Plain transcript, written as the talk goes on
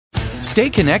Stay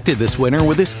connected this winter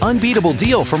with this unbeatable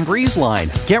deal from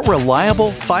BreezeLine. Get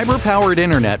reliable, fiber-powered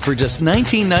internet for just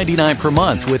 $19.99 per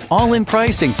month with all-in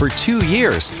pricing for 2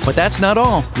 years. But that's not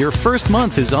all. Your first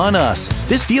month is on us.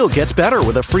 This deal gets better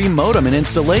with a free modem and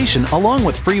installation, along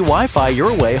with free Wi-Fi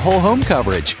your way whole home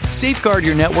coverage. Safeguard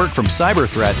your network from cyber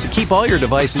threats and keep all your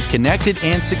devices connected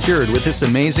and secured with this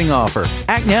amazing offer.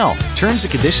 Act now. Terms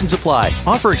and conditions apply.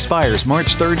 Offer expires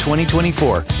March 3rd,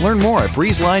 2024. Learn more at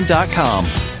breezeline.com.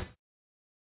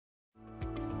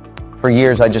 For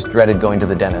years, I just dreaded going to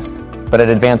the dentist. But at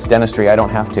Advanced Dentistry, I don't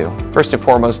have to. First and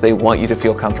foremost, they want you to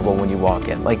feel comfortable when you walk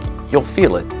in. Like, you'll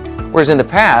feel it. Whereas in the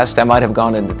past, I might have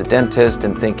gone into the dentist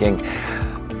and thinking,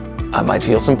 I might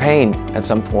feel some pain at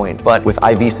some point. But with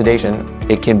IV sedation,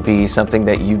 it can be something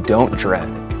that you don't dread.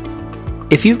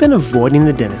 If you've been avoiding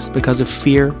the dentist because of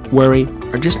fear, worry,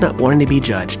 or just not wanting to be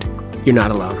judged, you're not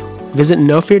alone. Visit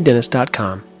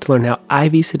NoFearDentist.com to learn how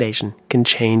IV sedation can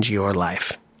change your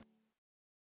life.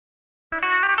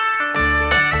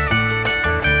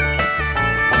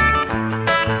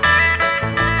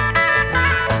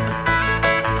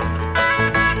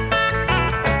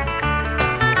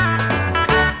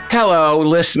 Hello,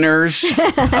 listeners.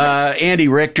 Andy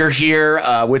Richter here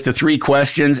with the 3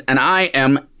 questions, and I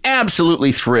am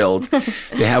absolutely thrilled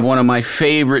to have one of my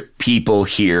favorite people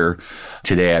here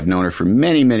today. I've known her for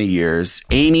many, many years.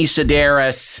 Amy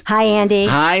Sedaris. Hi, Andy.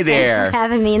 Hi there. Thanks for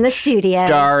having me in the studio.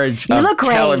 Star of you look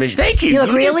great. television. Thank you. You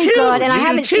look really good, and I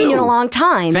haven't seen you in a long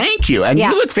time. Thank you. And you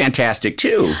look fantastic,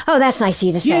 too. Oh, that's nice of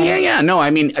you to say. Yeah. No, I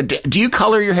mean, do you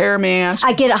color your hair, may I ask?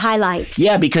 I get highlights.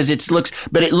 Yeah, because it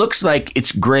looks like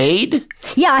it's grayed.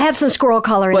 Yeah, I have some squirrel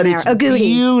color in there. It's a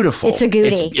goodie. Beautiful. It's a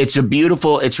goodie.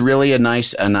 It's really a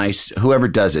nice, whoever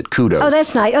does it, kudos. Oh,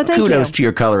 that's nice. Oh, thank you. Kudos to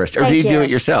your colorist. Or do you do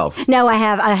it yourself? No, I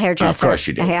have a hairdresser. Of course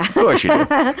you do. Yeah. Of course you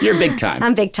do. You're big time.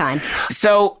 I'm big time.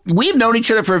 So we've known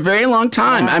each other for a very long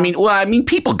time. Wow. I mean,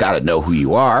 people got to know who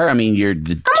you are. I mean, you're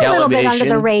the television. I'm a little bit under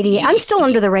the radar. I'm still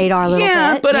under the radar a little bit.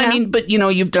 Yeah, but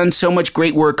you've done so much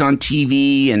great work on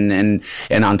TV and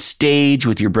on stage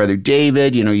with your brother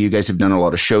David. You know, you guys have done a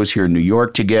lot of shows here in New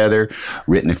York together,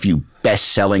 written a few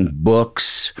best-selling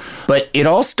books. But it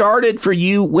all started for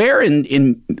you where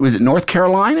in was it North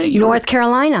Carolina? North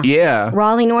Carolina. Yeah.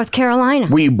 Raleigh, North Carolina.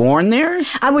 Were you born there?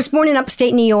 I was born in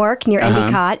upstate New York near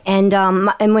Endicott. And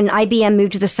when IBM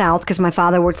moved to the South, because my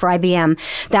father worked for IBM,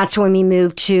 that's when we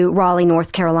moved to Raleigh,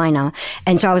 North Carolina.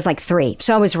 And so I was like 3.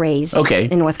 So I was raised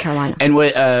in North Carolina. And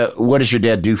what does your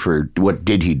dad do what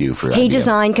did he do for He IBM?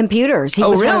 designed computers. He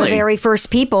was one of the very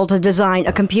first people to design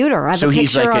a computer. I have a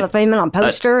picture of him on a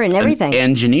poster and everything.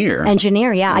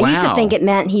 Engineer, yeah. Wow. I used to think it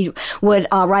meant he would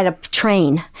ride a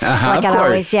train. Of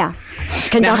course.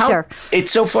 Conductor. It's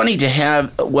so funny to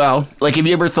have, have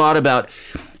you ever thought about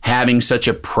having such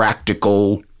a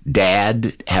practical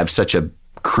dad, have such a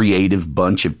creative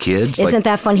bunch of kids? Isn't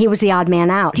that fun? He was the odd man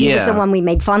out. He was the one we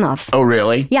made fun of. Oh,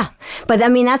 really? Yeah. But I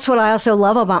mean, that's what I also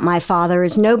love about my father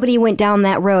is nobody went down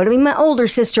that road. I mean, my older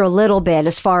sister a little bit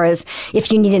as far as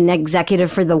if you need an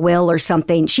executive for the will or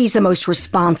something, she's the most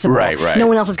responsible. Right. No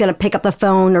one else is going to pick up the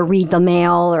phone or read the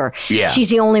mail she's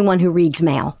the only one who reads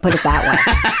mail, put it that way.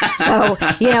 So,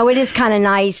 it is kind of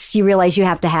nice. You realize you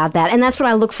have to have that. And that's what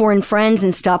I look for in friends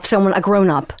and stuff. Someone, a grown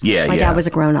up. Yeah. My dad was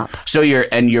a grown up. So your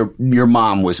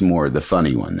mom was more the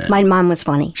funny one then? My mom was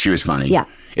funny. She was funny? Yeah.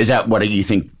 Is that what you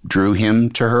think drew him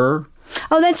to her?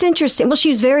 Oh, that's interesting. Well, she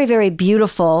was very, very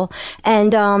beautiful.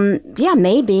 And,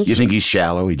 maybe. You think he's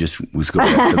shallow? He just was going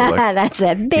after the looks? That's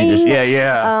it. Bing.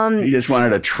 He just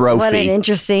wanted a trophy. What an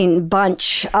interesting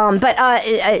bunch.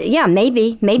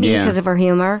 Maybe because of her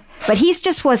humor. But he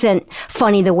just wasn't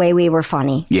funny the way we were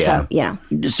funny. Yeah.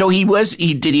 So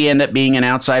did he end up being an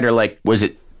outsider? Like, was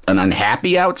it an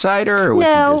unhappy outsider? Or was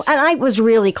he just... and I was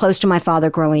really close to my father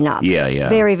growing up. Yeah.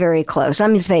 Very, very close.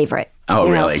 I'm his favorite. Oh,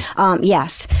 really?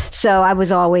 Yes. So I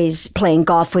was always playing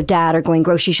golf with Dad or going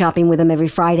grocery shopping with him every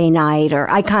Friday night. Or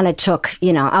I kind of took,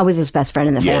 I was his best friend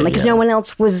in the family because no one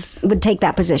else would take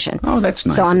that position. Oh, that's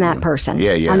nice. So I'm that person.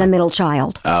 Yeah. I'm a middle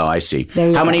child. Oh, I see.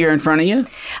 How many are in front of you?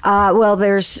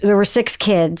 There were 6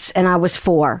 kids and I was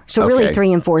 4. So really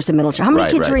 3 and 4 is the middle child. How many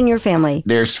kids are in your family?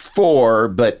 There's 4,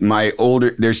 but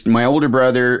there's my older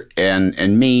brother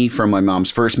and me from my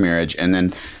mom's first marriage, and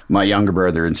then my younger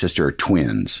brother and sister are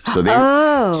twins.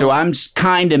 So I'm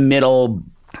kind of middle,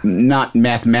 not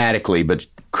mathematically, but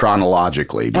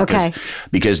chronologically,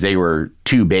 because they were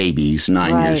 2 babies,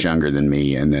 9 years younger than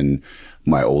me, and then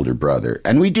my older brother.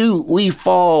 And we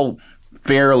fall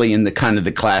fairly in the kind of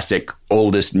the classic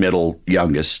oldest, middle,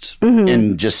 youngest,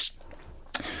 and just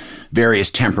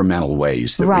various temperamental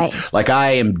ways. That like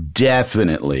I am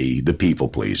definitely the people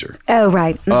pleaser. Oh,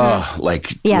 right.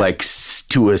 Like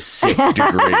to a sick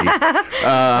degree.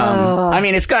 I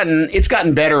mean, it's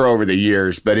gotten better over the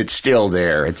years, but it's still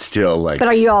there. It's still like. But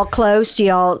are you all close? Do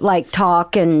y'all like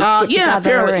talk and get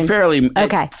together?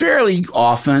 Fairly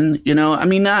often. You know, I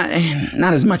mean, not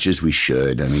as much as we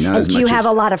should. I mean, not as much. Do you have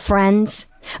a lot of friends?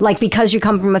 Like, because you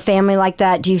come from a family like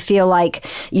that, do you feel like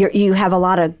you have a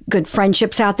lot of good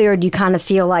friendships out there? Or do you kind of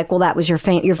feel like, well, that was your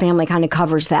family kind of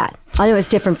covers that? I know it's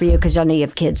different for you because I know you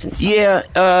have kids and stuff.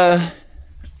 Yeah,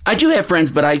 I do have friends,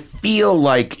 but I feel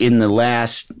like in the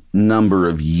last number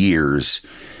of years,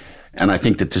 and I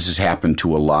think that this has happened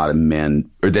to a lot of men,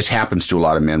 or this happens to a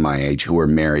lot of men my age who are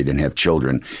married and have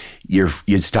children,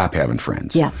 you'd stop having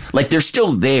friends. Yeah. Like, they're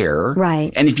still there.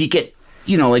 Right. And if you get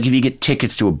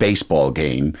tickets to a baseball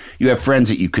game, you have friends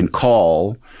that you can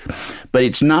call, but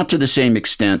it's not to the same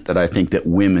extent that I think that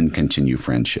women continue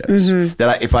friendships. Mm-hmm.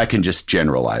 If I can just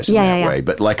generalize in that way.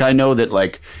 But like, I know that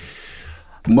like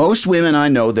most women I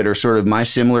know that are sort of my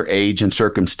similar age and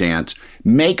circumstance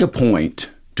make a point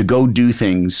to go do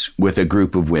things with a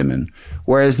group of women,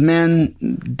 whereas men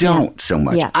don't so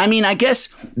much. Yeah. I mean, I guess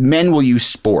men will use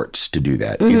sports to do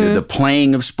that, either the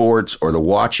playing of sports or the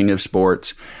watching of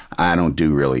sports. I don't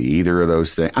do really either of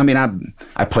those things. I mean,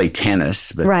 I play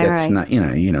tennis, but that's not,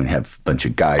 you don't have a bunch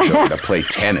of guys over to play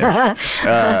tennis.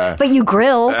 But you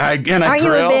grill. Aren't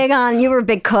grill. You were a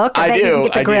big cook? I do. You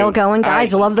get the grill going.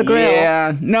 Guys love the grill.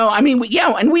 Yeah. No, I mean,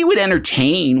 and we would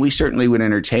entertain. We certainly would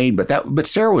entertain, but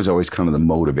Sarah was always kind of the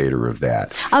motivator of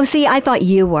that. Oh, see, I thought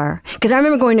you were. Because I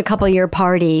remember going to a couple of your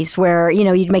parties where,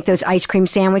 you'd make those ice cream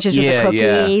sandwiches with the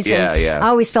cookies. Yeah. I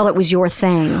always felt it was your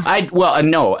thing.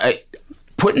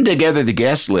 Putting together the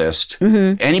guest list,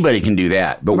 anybody can do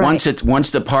that. But once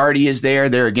the party is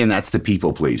there again, that's the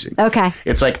people pleasing. Okay.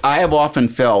 It's like I have often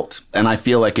felt, and I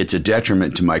feel like it's a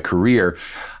detriment to my career,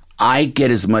 I get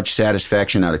as much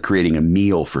satisfaction out of creating a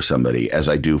meal for somebody as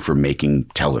I do for making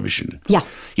television. Yeah.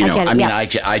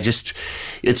 I just,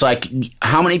 it's like,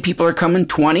 how many people are coming?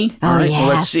 20? All right. Yes. Well,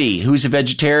 let's see. Who's a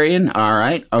vegetarian? All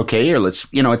right. Okay. Or let's,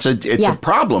 it's a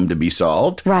problem to be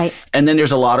solved. Right. And then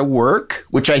there's a lot of work,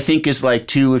 which I think is like,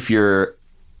 too, if you're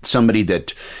somebody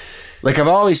that, like I've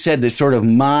always said, this sort of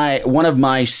one of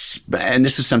my, and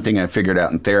this is something I figured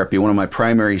out in therapy, one of my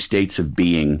primary states of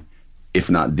being, if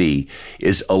not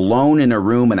is alone in a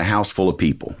room in a house full of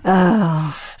people.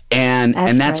 Oh. And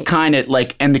that's kind of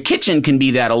like, and the kitchen can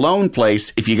be that alone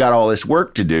place if you got all this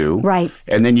work to do. Right.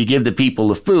 And then you give the people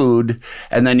the food,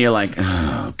 and then you're like,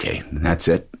 oh, okay, that's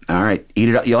it. All right, eat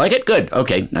it up. You like it? Good.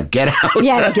 Okay, now get out.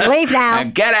 Yeah, leave now.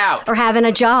 Get out. Or having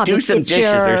a job. Do some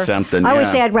dishes or something. I always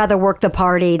say I'd rather work the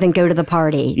party than go to the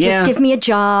party. Yeah. Just give me a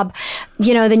job.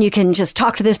 Then you can just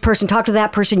talk to this person, talk to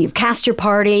that person. You've cast your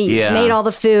party. You've made all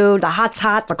the food. The hot's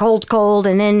hot, the cold's cold.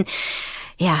 And then,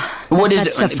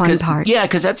 that's the fun part. Yeah,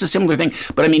 because that's a similar thing.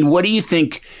 But I mean, what do you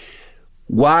think?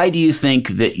 Why do you think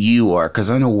that you are? Because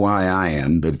I know why I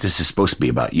am, but this is supposed to be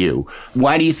about you.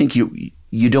 Why do you think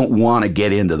you don't want to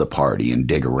get into the party and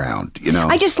dig around,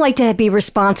 I just like to be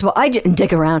responsible.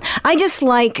 Dig around. I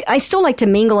still like to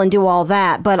mingle and do all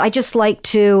that, but I just like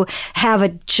to have a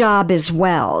job as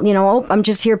well. I'm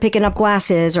just here picking up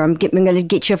glasses, or I'm going to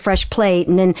get you a fresh plate.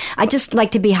 And then I just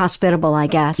like to be hospitable, I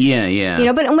guess.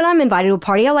 Yeah. But when I'm invited to a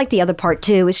party, I like the other part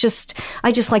too.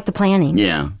 I just like the planning.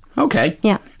 Yeah. Okay.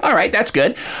 Yeah. All right, that's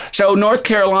good. So North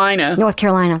Carolina.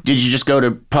 Did you just go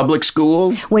to public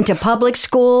school? Went to public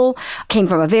school. Came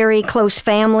from a very close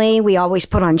family. We always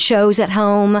put on shows at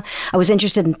home. I was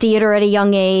interested in theater at a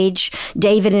young age.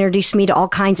 David introduced me to all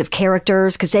kinds of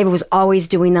characters because David was always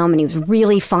doing them, and he was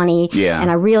really funny. Yeah. And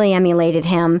I really emulated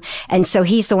him. And so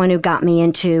he's the one who got me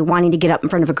into wanting to get up in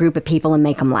front of a group of people and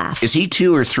make them laugh. Is he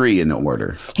 2 or 3 in the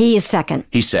order? He is second.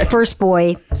 He's second. First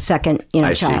boy, second,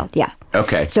 child. See. Yeah.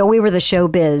 Okay. So we were the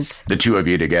showbiz. The two of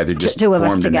you together just two of us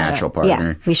formed together. A natural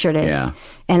partner. Yeah, we sure did. Yeah.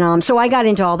 And so I got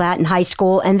into all that in high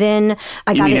school, and then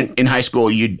I got in high school.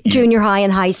 You junior high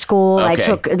and high school. Okay. I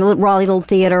took Raleigh Little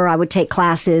Theater. I would take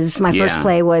classes. My first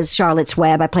play was Charlotte's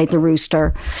Web. I played the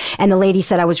Rooster, and the lady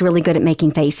said I was really good at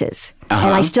making faces,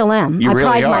 and I still am. You I really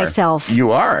pride are. myself.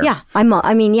 You are. Yeah,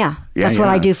 that's what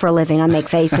I do for a living. I make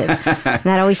faces, and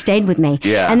that always stayed with me.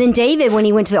 Yeah. And then David, when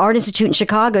he went to the Art Institute in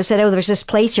Chicago, said, "Oh, there's this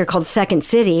place here called Second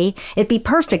City. It'd be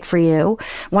perfect for you.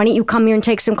 Why don't you come here and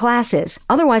take some classes?"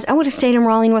 Otherwise, I would have stayed in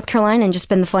Raleigh Raleigh, North Carolina, and just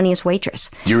been the funniest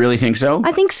waitress. Do you really think so?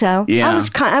 I think so. Yeah.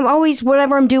 I'm always,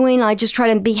 whatever I'm doing, I just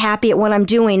try to be happy at what I'm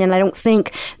doing, and I don't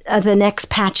think the next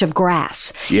patch of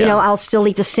grass. Yeah. I'll still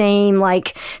eat the same,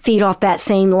 feed off that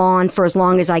same lawn for as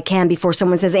long as I can before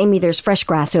someone says, Amy, there's fresh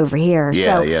grass over here.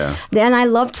 Yeah, Then I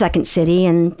loved Second City,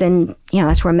 and then,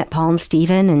 that's where I met Paul and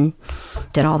Steven and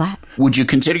did all that. Would you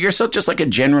consider yourself just like a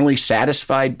generally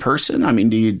satisfied person? I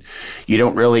mean, you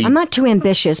don't really... I'm not too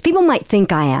ambitious. People might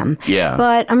think I am. Yeah.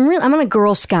 But I'm on a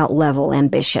Girl Scout level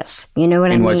ambitious. You know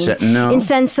what I mean? What's that? No. In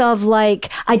sense of I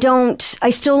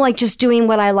still like just doing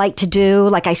what I like to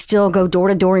do. I still go door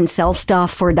to door and sell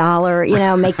stuff for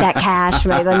 $1, make that cash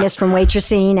I missed from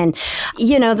waitressing, and,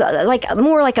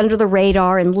 more under the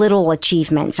radar and little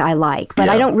achievements I like. But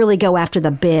I don't really go after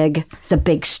the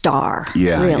big star.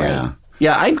 Yeah, really. Yeah.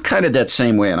 Yeah, I'm kind of that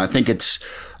same way, and I think it's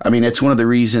one of the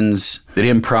reasons that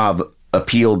improv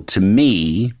appealed to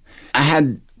me. I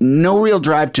had no real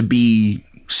drive to be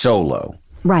solo.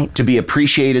 Right. To be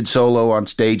appreciated solo on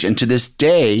stage, and to this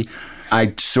day,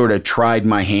 I sort of tried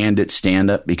my hand at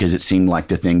stand-up because it seemed like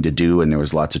the thing to do, and there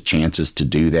was lots of chances to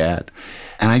do that.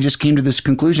 And I just came to this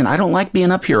conclusion. I don't like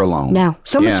being up here alone. No.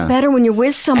 So much better when you're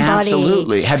with somebody.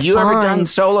 Absolutely. Have you ever done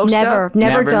solo stuff?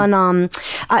 Never done,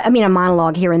 a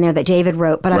monologue here and there that David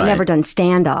wrote, but I've never done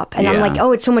stand-up. And I'm like,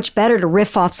 it's so much better to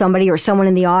riff off somebody or someone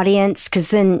in the audience because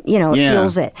then, it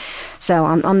feels it. So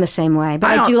I'm the same way.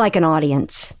 But I do like an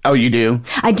audience. Oh, you do?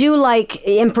 I do like,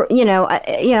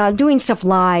 doing stuff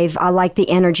live. I like the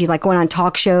energy, like going on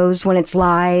talk shows when it's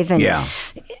live. And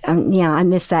I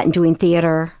miss that in doing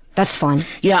theater. That's fun.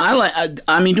 Yeah,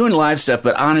 I mean, doing live stuff,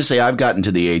 but honestly, I've gotten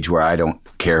to the age where I don't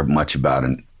care much about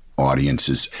an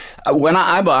audiences. When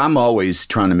I'm always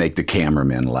trying to make the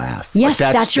cameraman laugh. Yes,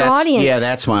 that's your audience. Yeah,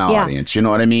 that's my audience. You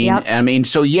know what I mean? Yep. I mean,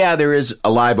 so there is a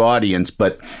live audience,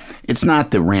 but it's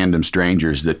not the random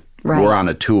strangers that were on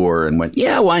a tour and went,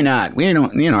 yeah, why not? We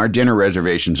don't, our dinner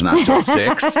reservation's not till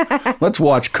 6. Let's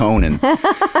watch Conan.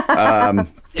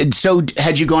 And so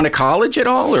had you gone to college at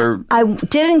all? Or I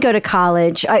didn't go to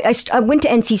college. I went to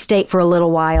NC State for a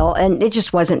little while, and it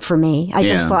just wasn't for me. I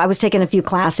just thought I was taking a few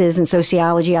classes in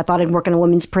sociology. I thought I'd work in a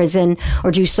women's prison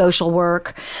or do social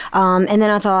work. And then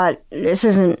I thought, this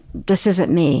isn't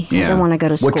me. I don't want to go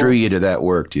to school. What drew you to that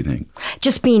work, do you think?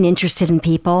 Just being interested in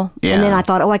people. Yeah. And then I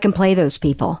thought, I can play those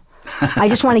people. I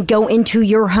just want to go into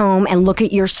your home and look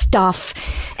at your stuff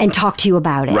and talk to you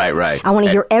about it. Right. I want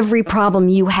to hear every problem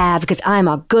you have because I'm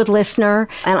a good listener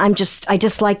and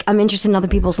I'm interested in other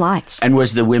people's lives. And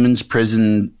was the women's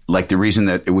prison, the reason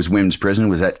that it was women's prison,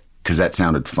 was that because that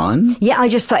sounded fun? Yeah, I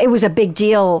just thought it was a big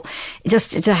deal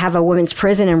just to have a women's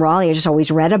prison in Raleigh. I just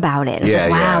always read about it. I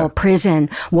was wow, a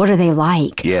prison. What are they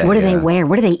like? What do they wear?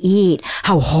 What do they eat?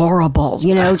 How horrible,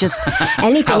 just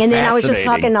anything. And then I was just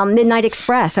talking on Midnight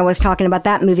Express. I was talking about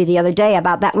that movie the other day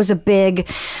that was a big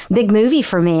movie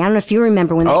for me. I don't know if you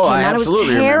remember when that came out. I was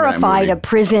terrified of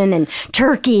prison and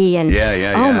Turkey and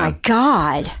oh my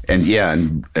God. And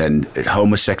and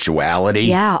homosexuality.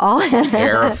 Yeah, all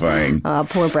terrifying. Oh,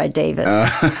 poor Brad Davis.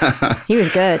 He was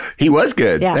good. He was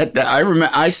good. Yeah. I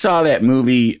remember. I saw that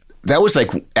movie. That was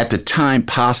at the time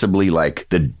possibly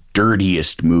the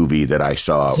dirtiest movie that I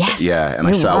saw. Yes. Yeah, and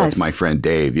I saw it with my friend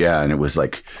Dave. Yeah, and it was I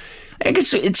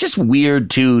guess it's just weird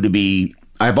too to be.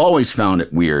 I've always found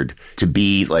it weird to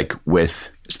be with.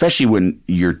 Especially when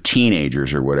you're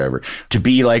teenagers or whatever, to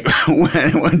be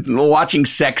when watching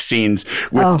sex scenes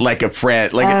with a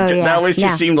friend, that always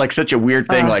just seemed like such a weird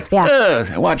thing.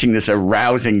 Watching this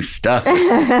arousing stuff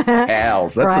with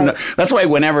pals. That's why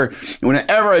whenever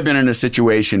I've been in a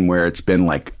situation where it's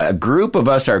been a group of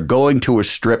us are going to a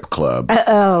strip club.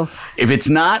 If it's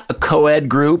not a co-ed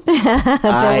group,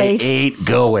 I ain't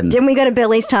going. Didn't we go to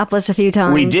Billy's Topless a few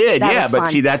times? We did, but fun.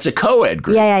 See, that's a co-ed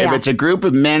group. Yeah. If it's a group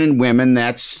of men and women,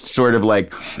 that's sort of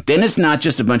then it's not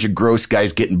just a bunch of gross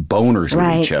guys getting boners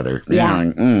with each other.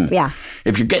 Yeah.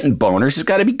 If you're getting boners, there's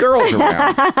got to be girls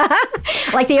around.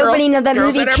 The opening of that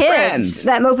movie Kids. Friends.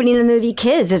 That opening of the movie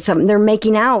Kids. It's they're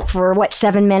making out for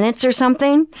 7 minutes or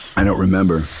something? I don't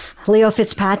remember. Leo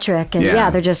Fitzpatrick. And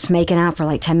they're just making out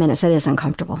for 10 minutes. That is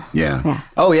uncomfortable. Yeah.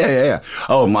 Oh, yeah.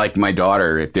 Oh, my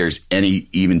daughter, if there's any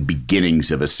even beginnings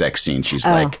of a sex scene, she's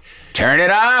turn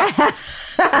it off.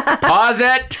 Pause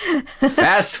it.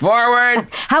 Fast forward.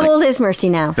 How old is Mercy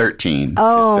now? 13.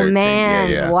 Oh, 13. man.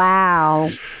 Yeah. Wow.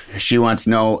 She wants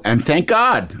to know, and thank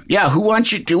God. Yeah, who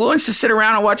wants to sit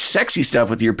around and watch sexy stuff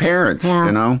with your parents,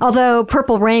 Although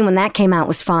Purple Rain, when that came out,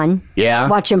 was fun. Yeah.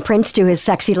 Watching Prince do his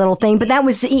sexy little thing. But that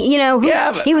was, he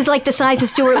was the size of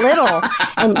Stuart Little.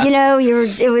 And,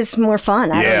 it was more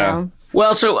fun. I don't know.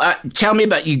 Well, so tell me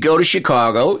about, you go to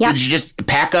Chicago. Yep. Did you just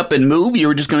pack up and move? You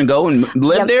were just going to go and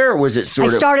live there, or was it sort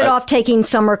of? I started off taking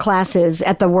summer classes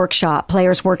at the workshop,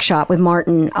 Players Workshop, with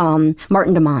Martin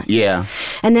DeMont. Yeah.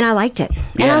 And then I liked it.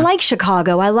 And I liked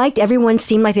Chicago. I liked everyone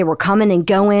seemed like they were coming and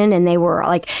going, and they were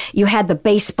like, you had the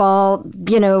baseball,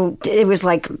 it was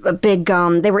like a big,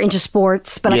 they were into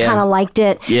sports, but I kind of liked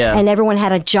it. Yeah. And everyone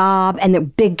had a job, and the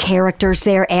big characters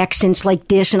there, accents like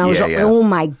Dish, and I was like, oh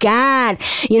my God.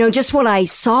 Just what I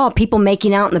saw, people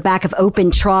making out in the back of open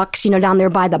trucks, down there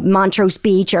by the Montrose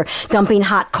Beach, or dumping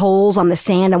hot coals on the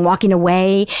sand and walking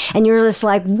away. And you're just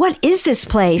like, what is this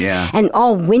place? Yeah. And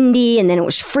all windy, and then it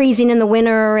was freezing in the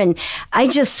winter. And I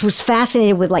just was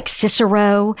fascinated with like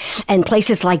Cicero and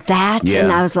places like that. Yeah.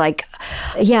 And I was like,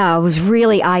 it was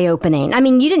really eye-opening. I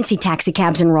mean, you didn't see taxi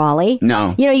cabs in Raleigh.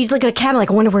 No. You'd look at a cab and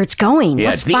like, I wonder where it's going. Yeah,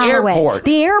 Let's it's the follow airport. it.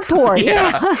 The airport.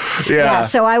 Yeah.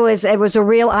 So it was a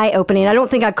real eye-opening. I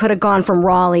don't think I could have gone from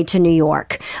Raleigh to New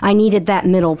York. I needed that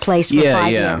middle place for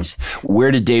 5 years.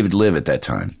 Where did David live at that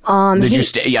time? Did you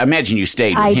stay? I imagine you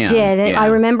stayed with him. I did. And I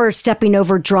remember stepping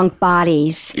over drunk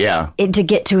bodies to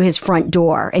get to his front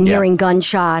door and hearing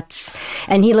gunshots.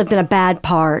 And he lived in a bad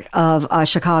part of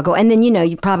Chicago. And then,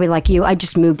 you probably like you, I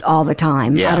just moved all the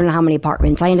time. Yeah. I don't know how many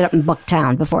apartments. I ended up in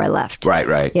Bucktown before I left.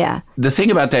 Right. Yeah. The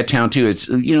thing about that town, too, it's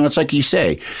like you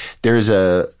say, there's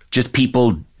just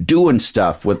people doing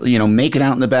stuff with, making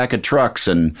out in the back of trucks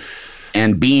and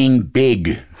being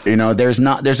big. There's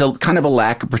a kind of a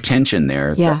lack of pretension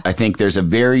there. Yeah. I think there's a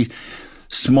very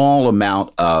small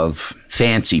amount of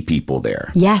fancy people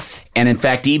there. Yes. And in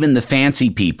fact, even the fancy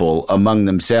people among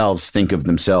themselves think of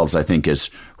themselves, I think, as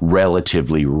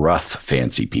relatively rough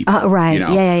fancy people. Right.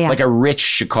 Yeah. Like a rich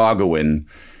Chicagoan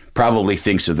probably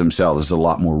thinks of themselves as a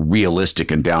lot more realistic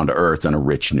and down to earth than a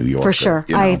rich New Yorker. For sure.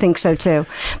 I think so too.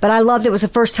 But I loved it. It was the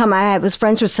first time I was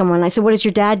friends with someone. I said, what does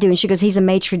your dad do? And she goes, he's a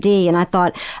maitre d'. And I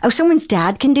thought, someone's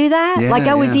dad can do that? Yeah,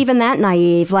 I was even that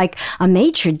naive. Like a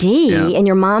maitre d', and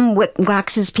your mom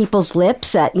waxes people's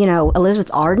lips at, Elizabeth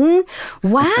Arden?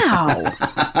 Wow.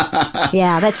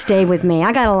 Yeah, that stayed with me.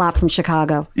 I got a lot from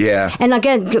Chicago. Yeah. And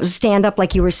again, stand up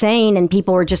like you were saying, and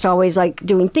people were just always like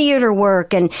doing theater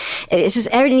work, and it's just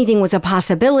anything was a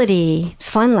possibility. It's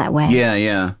fun that way.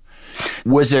 Yeah.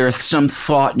 Was there some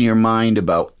thought in your mind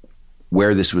about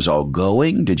where this was all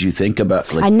going? Did you think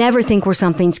about I never think where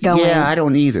something's going. Yeah, I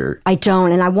don't either. I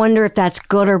don't. And I wonder if that's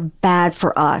good or bad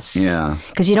for us. Yeah.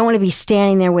 Because you don't want to be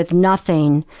standing there with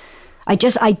nothing. I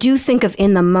do think of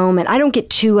in the moment. I don't get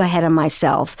too ahead of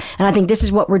myself. And I think this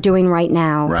is what we're doing right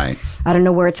now. Right. I don't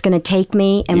know where it's going to take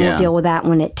me, and we'll deal with that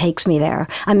when it takes me there.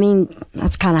 I mean,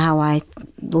 that's kind of how I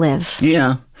live.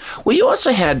 Yeah. Well, you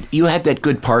also had that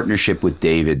good partnership with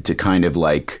David to kind of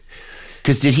like,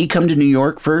 because did he come to New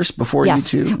York first before you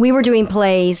two? We were doing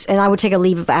plays, and I would take a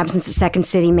leave of absence at Second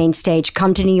City main stage,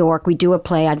 come to New York, we'd do a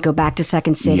play, I'd go back to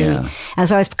Second City. Yeah. And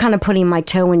so I was kind of putting my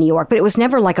toe in New York, but it was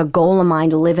never like a goal of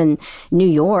mine to live in New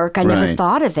York. I never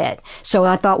thought of it. So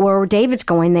I thought, well, David's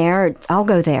going there, I'll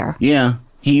go there. Yeah.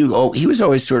 He was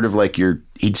always sort of like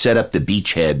he'd set up the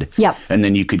beachhead. Yep. And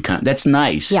then you could that's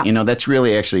nice. Yep. That's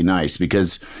really actually nice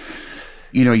because,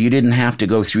 you didn't have to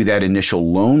go through that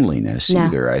initial loneliness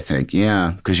either, I think.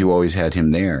 Yeah. Because you always had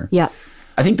him there. Yeah.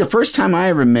 I think the first time I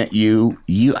ever met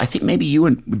I think maybe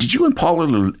did you and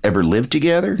Paula ever live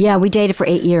together? Yeah, we dated for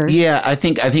 8 years. Yeah, I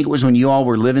think it was when you all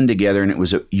were living together, and it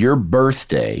was your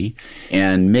birthday,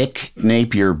 and Mick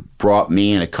Napier brought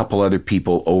me and a couple other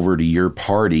people over to your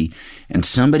party, and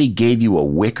somebody gave you a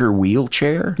wicker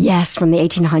wheelchair? Yes, from the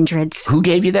 1800s. Who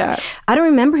gave you that? I don't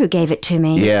remember who gave it to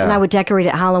me. Yeah. And I would decorate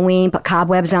it Halloween, put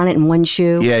cobwebs on it in one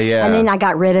shoe. Yeah. And then I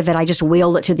got rid of it. I just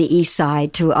wheeled it to the east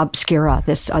side to Obscura,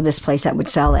 this place that would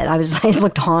sell it. It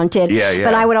looked haunted. Yeah.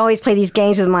 But I would always play these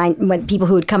games with people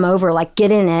who would come over, like,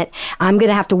 get in it. I'm going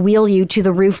to have to wheel you to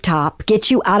the rooftop,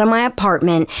 get you out of my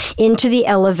apartment, into the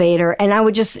elevator. And I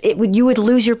would you would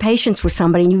lose your patience with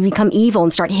somebody, and you become evil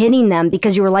and start hitting them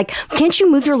because you were like, can't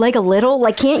you move your leg a little?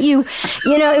 Like, can't you?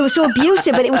 It was so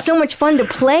abusive, but it was so much fun to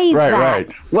play that. Right.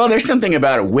 Well, there's something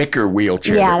about a wicker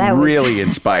wheelchair that really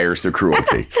inspires the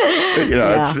cruelty.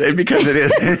 It's because it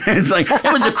is. It's like,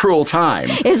 it was a cruel time.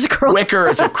 It's cruel. Wicker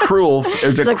is a cruel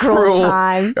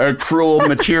time. A cruel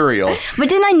material. But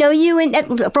didn't I know you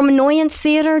from Annoyance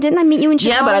Theater? Didn't I meet you in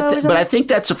Chicago? Yeah, but I think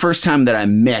that's the first time that I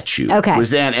met you. Okay.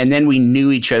 Was then, and then we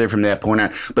knew each other from that point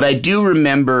on. But I do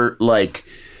remember, like,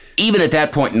 even at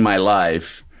that point in my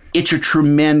life, it's a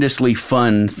tremendously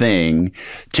fun thing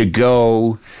to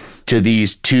go to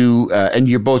these two, and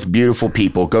you're both beautiful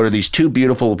people, go to these two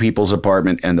beautiful people's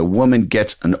apartment, and the woman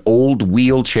gets an old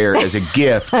wheelchair as a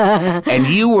gift, and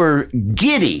you were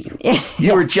giddy.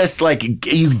 You were just like,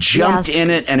 you jumped in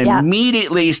it and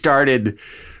immediately started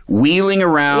wheeling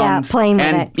around. Yeah, playing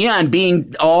with it. Yeah, and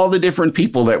being all the different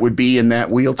people that would be in that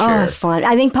wheelchair. Oh, it's fun.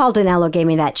 I think Paul Dinello gave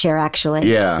me that chair,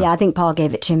 actually. Yeah. Yeah, I think Paul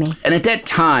gave it to me. And at that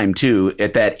time, too,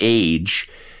 at that age,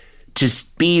 to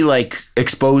be like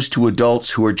exposed to adults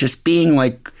who are just being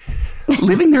like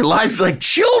living their lives like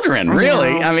children, really.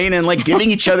 I mean, and like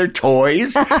giving each other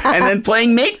toys and then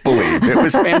playing make-believe. It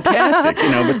was fantastic,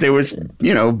 but there was,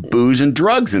 booze and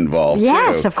drugs involved.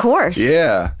 Yes, too. Of course.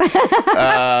 Yeah.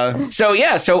 So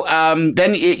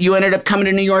then you ended up coming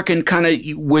to New York and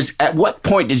at what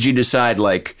point did you decide,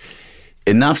 like,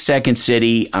 enough Second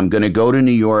City, I'm going to go to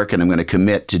New York and I'm going to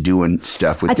commit to doing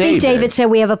stuff with David. I think David said,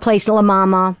 we have a place in La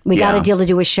Mama. We got a deal to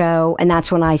do a show. And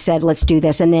that's when I said, let's do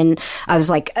this. And then I was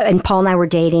like, and Paul and I were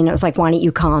dating. It was like, why don't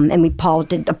you come? And Paul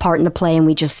did a part in the play and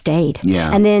we just stayed.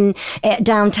 Yeah. And then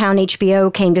Downtown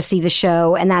HBO came to see the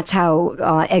show. And that's how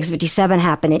X57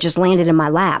 happened. It just landed in my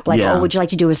lap. Like, would you like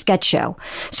to do a sketch show?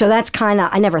 So that's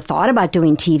I never thought about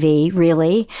doing TV,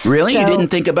 really. Really? So, you didn't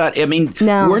think about,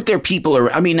 no. Weren't there people,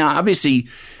 obviously,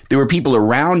 there were people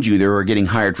around you that were getting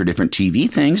hired for different TV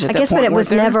things at that point. I guess, but it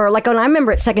was never, like, when I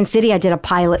remember at Second City, I did a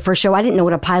pilot for a show. I didn't know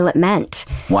what a pilot meant.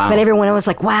 Wow. But everyone was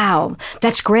like, wow,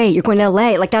 that's great. You're going to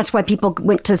LA. Like, that's why people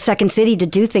went to Second City to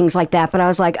do things like that. But I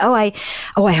was like, I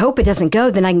hope it doesn't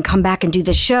go. Then I can come back and do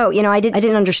this show. I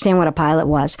didn't understand what a pilot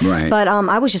was. Right. But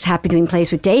I was just happy doing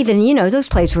plays with David. And, those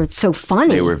plays were so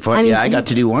funny. They were fun. I got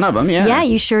to do one of them, yeah. Yeah,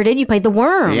 you sure did. You played the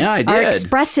worm. Yeah, I did. Our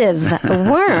expressive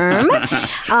worm.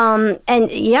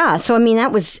 So,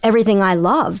 that was everything I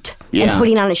loved. Yeah. And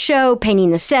putting on a show, painting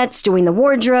the sets, doing the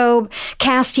wardrobe,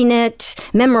 casting it,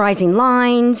 memorizing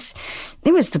lines.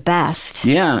 It was the best.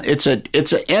 Yeah, it's an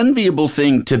enviable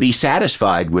thing to be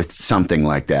satisfied with something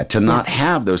like that, to not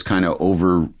have those kind of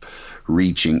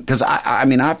overreaching. Because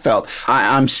I felt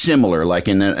I'm similar, like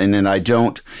in that I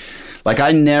don't, like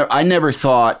I never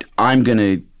thought I'm going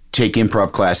to take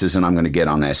improv classes and I'm going to get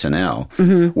on SNL.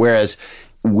 Mm-hmm. Whereas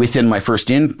within my first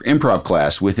improv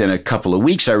class, within a couple of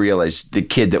weeks, I realized the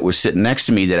kid that was sitting next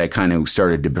to me that I kind of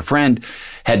started to befriend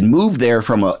had moved there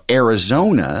from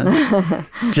Arizona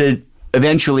to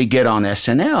eventually get on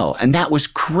SNL. And that was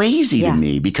crazy to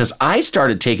me because I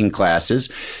started taking classes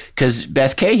because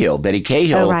Betty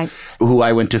Cahill, who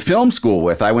I went to film school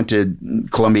with. I went to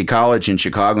Columbia College in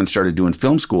Chicago and started doing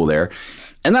film school there.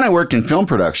 And then I worked in film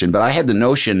production, but I had the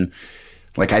notion,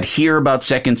 like, I'd hear about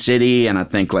Second City and I'd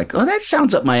think, like, oh, that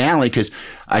sounds up my alley because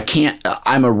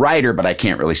I'm a writer, but I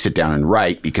can't really sit down and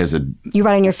write because of... You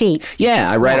write on your feet.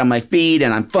 Yeah, I write on my feet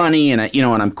and I'm funny and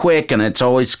and I'm quick and it's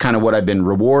always kind of what I've been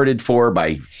rewarded for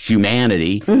by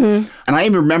humanity. Mm-hmm. And I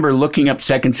even remember looking up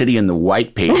Second City in the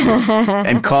white pages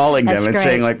and calling them and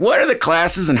saying, like, what are the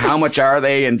classes and how much are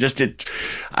they? And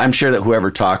I'm sure that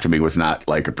whoever talked to me was not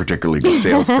like a particularly good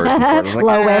salesperson. I was like,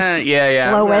 Lois.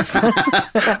 Lois.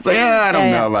 It's like, I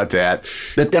don't know about that.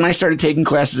 But then I started taking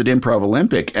classes at Improv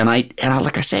Olympic and I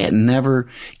like I say, it never,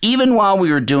 even while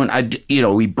we were doing,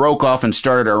 we broke off and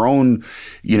started our own,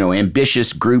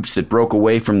 ambitious groups that broke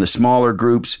away from the smaller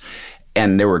groups.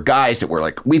 And there were guys that were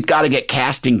like, we've got to get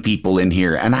casting people in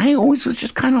here. And I always was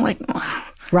just kind of like,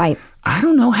 right. I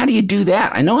don't know. How do you do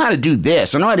that? I know how to do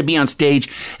this. I know how to be on stage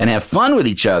and have fun with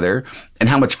each other and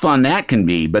how much fun that can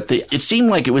be. But it seemed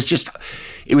like it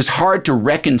was hard to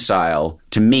reconcile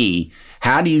to me.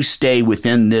 How do you stay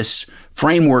within this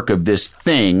framework of this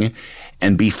thing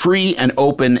and be free and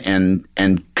open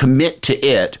and commit to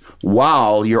it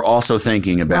while you're also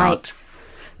thinking about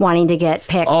wanting to get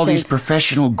picked? All these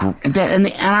professional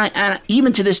and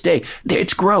even to this day,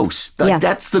 it's gross. Like,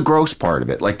 that's the gross part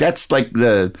of it. Like, that's like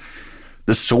the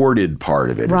sordid part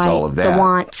of it is all of that. The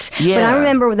wants. Yeah. But I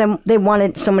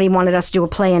remember somebody wanted us to do a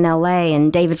play in LA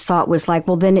and David's thought was like,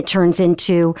 well, then it turns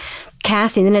into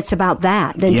casting, then it's about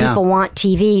that. Then people want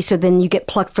TV, so then you get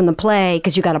plucked from the play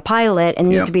because you got a pilot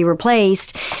and you have to be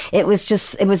replaced. It was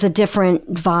a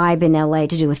different vibe in LA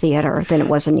to do a theater than it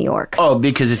was in New York. Oh,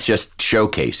 because it's just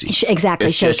showcasing. Exactly,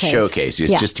 it's just showcasing.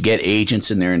 It's just to get agents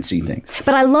in there and see things.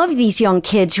 But I love these young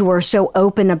kids who are so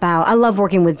open about, I love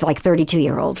working with like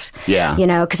 32-year-olds. Yeah.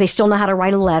 Because they still know how to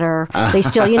write a letter. They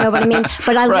still, you know what I mean?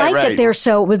 But I like that they're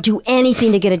will do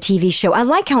anything to get a TV show. I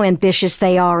like how ambitious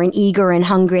they are and eager and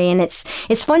hungry, and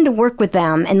it's fun to work with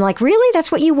them. And like, really?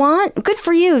 That's what you want? Good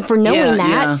for you for knowing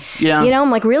that. Yeah. I'm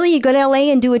like, really? You go to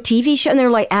LA and do a TV show? And they're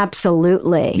like,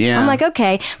 absolutely. Yeah. I'm like,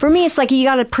 okay. For me, it's like, you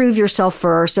got to prove yourself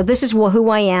first. So this is who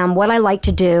I am, what I like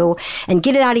to do, and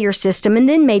get it out of your system. And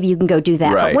then maybe you can go do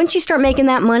that. Right. But once you start making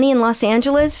that money in Los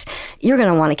Angeles, you're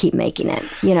going to want to keep making it,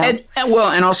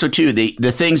 And also, too,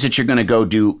 the things that you're going to go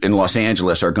do in Los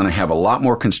Angeles are going to have a lot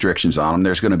more constrictions on them.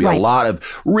 There's going to be a lot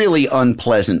of really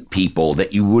unpleasant people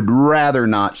that you would rather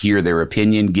not hear their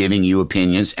opinion, giving you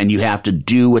opinions, and you have to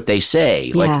do what they say.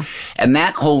 Yeah. Like, and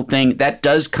that whole thing, that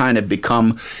does kind of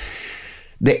become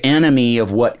the enemy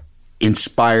of what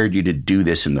inspired you to do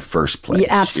this in the first place.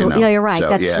 Yeah, absolutely. You know? Yeah, you're right.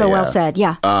 That's well said.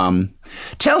 Yeah.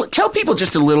 Tell people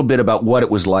just a little bit about what it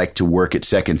was like to work at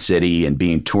Second City and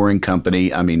being touring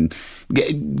company. I mean,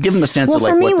 give them a sense of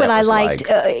like what that was like. For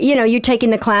me, what I liked, you're taking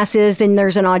the classes, then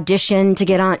there's an audition to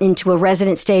get on into a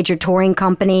resident stage or touring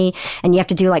company, and you have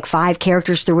to do like 5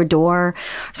 characters through a door,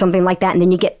 something like that, and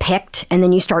then you get picked, and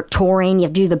then you start touring. You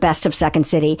have to do the best of Second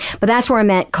City. But that's where I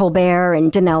met Colbert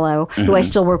and Danilo, who I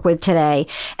still work with today.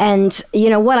 And,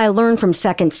 what I learned from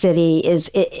Second City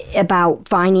is about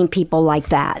finding people like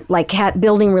that, like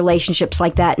building relationships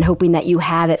like that and hoping that you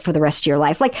have it for the rest of your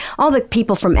life. Like all the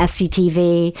people from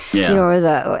SCTV, or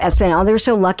the SNL, they were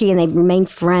so lucky and they remained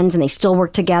friends and they still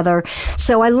work together.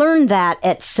 So I learned that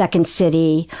at Second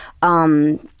City.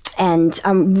 And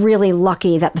I'm really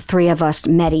lucky that the 3 of us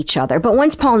met each other. But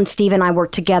once Paul and Steve and I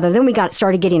worked together, then we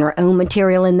started getting our own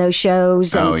material in those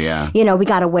shows. And, we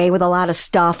got away with a lot of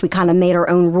stuff. We kind of made our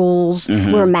own rules.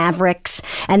 We were mavericks.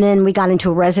 And then we got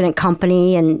into a resident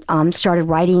company and started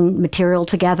writing material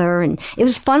together. And it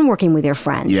was fun working with your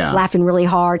friends, laughing really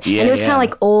hard. And it was kind of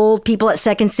like old people at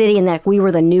Second City, and that we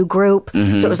were the new group. So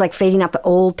it was like fading out the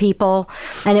old people.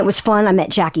 And it was fun. I met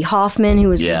Jackie Hoffman, who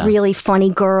was a really funny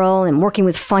girl, and working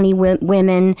with funny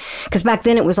women, because back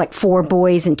then it was like 4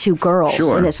 boys and 2 girls,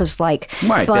 and it's just like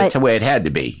that's the way it had to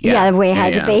be. The way it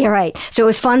had to be, right? So it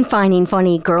was fun finding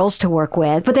funny girls to work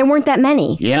with, but there weren't that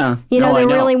many. There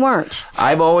really weren't.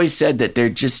 I've always said that they're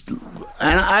just, and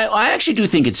I actually do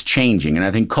think it's changing, and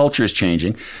I think culture is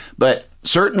changing, but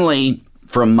certainly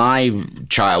from my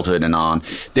childhood and on,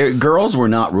 girls were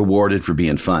not rewarded for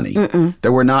being funny.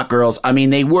 There were not girls. I mean,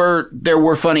 there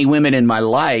were funny women in my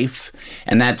life,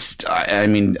 and that's, I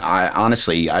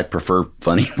honestly, I prefer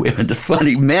funny women to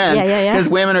funny men. Because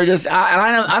women are just,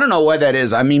 I don't know what that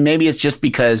is. I mean, maybe it's just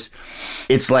because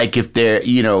it's like if they're,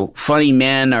 funny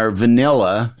men are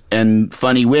vanilla and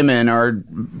funny women are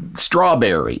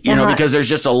strawberry, because there's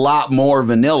just a lot more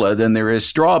vanilla than there is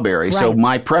strawberry. Right. So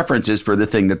my preference is for the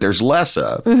thing that there's less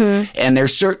of. And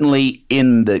there's certainly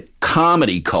in the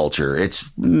comedy culture, it's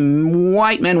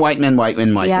white men.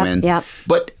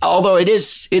 But although it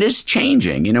is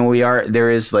changing,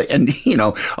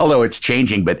 although it's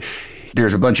changing, but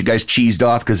there's a bunch of guys cheesed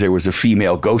off because there was a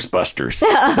female Ghostbusters.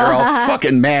 They're all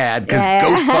fucking mad because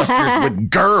Ghostbusters with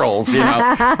girls, So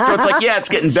it's like, it's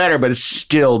getting better, but it's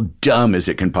still dumb as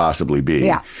it can possibly be.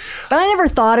 Yeah. But I never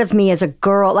thought of me as a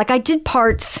girl. Like I did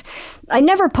parts. I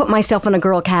never put myself in a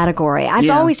girl category. I've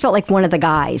always felt like one of the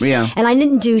guys. Yeah. And I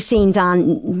didn't do scenes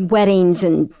on weddings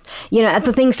and,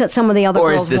 the things that some of the other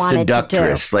girls wanted to do. Or as the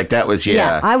seductress. Like that was,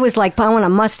 I was like, I want a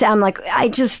mustache. I'm like,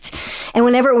 and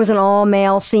whenever it was an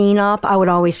all-male scene up, I would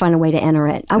always find a way to enter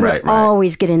it. I would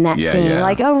always get in that scene. Yeah.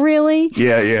 Like, oh, really?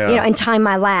 Yeah. And time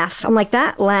my laugh. I'm like,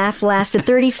 that laugh lasted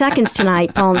 30 seconds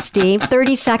tonight, Paul and Steve.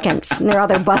 30 seconds. And they're out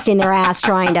there busting their ass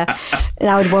trying to, and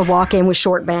I would walk in with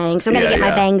short bangs. I'm going to get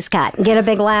my bangs cut. Get a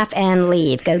big laugh and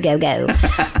leave. Go.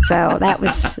 So that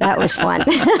was fun.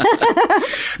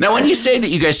 Now, when you say that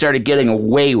you guys started getting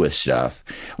away with stuff,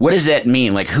 what does that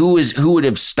mean? Like, who would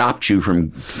have stopped you from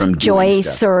doing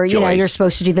Joyce stuff? Or you're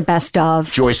supposed to do the best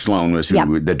of. Joyce Sloan was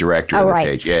the director of the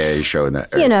page. Yeah, you're showing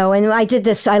that. And I did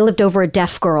this. I lived over a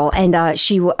deaf girl, and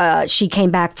she came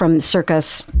back from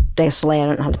Circus du Soleil. I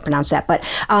don't know how to pronounce that, but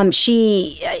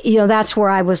she, that's where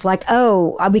I was like,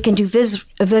 oh, we can do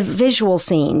a visual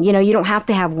scene. You don't have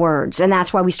to have words. And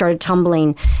that's why we started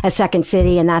tumbling at Second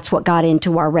City, and that's what got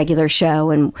into our regular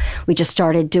show. And we just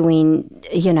started doing,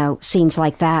 scenes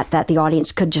like that the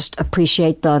audience could just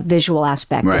appreciate the visual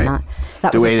aspect. Right.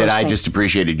 And the way that I just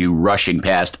appreciated you rushing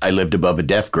past I lived above a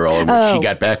deaf girl and when she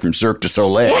got back from Cirque du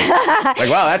Soleil. Like,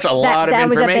 wow, that's a lot of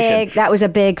information. That was a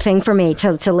big thing for me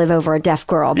to live over a deaf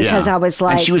girl, because I was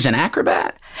like... And she was an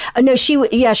acrobat? No, she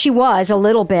was a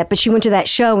little bit, but she went to that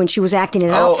show and she was acting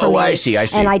it out for me. Oh, I see.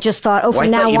 And I just thought, from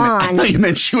now on. I thought you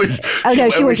meant she was.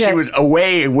 She was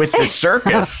away with the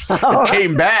circus and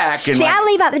came back. And I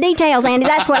leave out the details, Andy.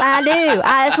 That's what I do.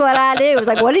 That's what I do. It was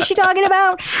like, what is she talking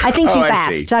about? I think too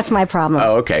fast. That's my problem.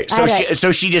 Oh, okay.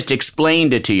 So she just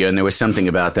explained it to you, and there was something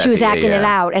about that. She was acting it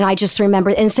out, and I just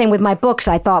remember. And same with my books.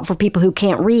 I thought for people who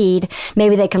can't read,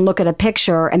 maybe they can look at a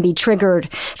picture and be triggered.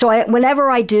 So whenever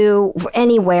I do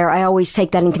anywhere, I always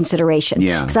take that in consideration.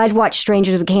 Yeah. Because I'd watch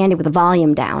Strangers with Candy with the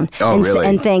volume down. Oh, really?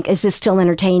 And think, is this still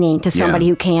entertaining to somebody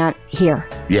who can't hear?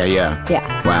 Yeah.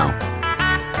 Wow.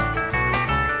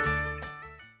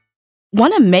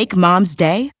 Want to make Mom's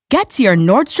day? Get to your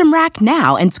Nordstrom Rack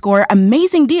now and score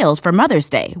amazing deals for Mother's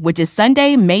Day, which is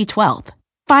Sunday, May 12th.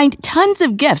 Find tons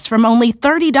of gifts from only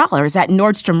 $30 at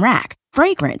Nordstrom Rack.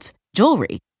 Fragrance,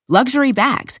 jewelry, luxury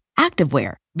bags,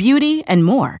 activewear, beauty, and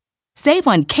more. Save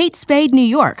on Kate Spade New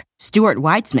York, Stuart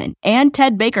Weitzman, and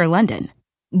Ted Baker London.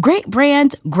 Great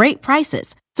brands, great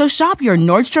prices. So shop your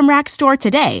Nordstrom Rack store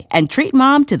today and treat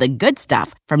mom to the good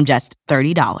stuff from just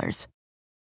 $30.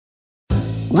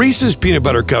 Reese's peanut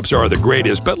butter cups are the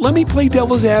greatest, but let me play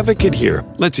devil's advocate here.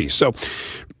 Let's see. So,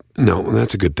 no,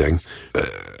 that's a good thing.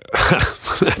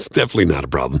 That's definitely not a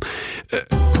problem.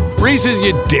 Reese's,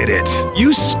 you did it.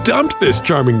 You stumped this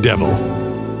charming devil.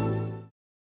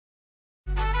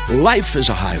 Life is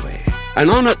a highway, and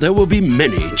on it there will be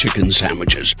many chicken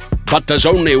sandwiches. But there's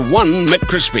only one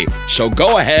McCrispy. So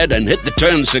go ahead and hit the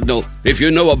turn signal if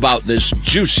you know about this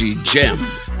juicy gem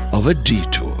of a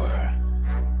detour.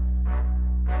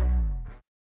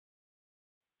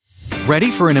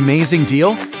 Ready for an amazing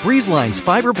deal? BreezeLine's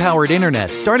fiber-powered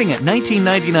internet, starting at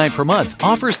 $19.99 per month,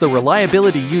 offers the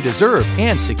reliability you deserve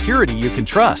and security you can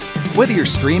trust. Whether you're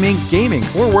streaming, gaming,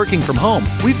 or working from home,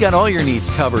 we've got all your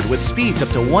needs covered with speeds up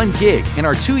to 1 gig and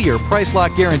our 2-year price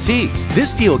lock guarantee.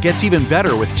 This deal gets even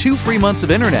better with 2 free months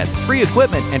of internet, free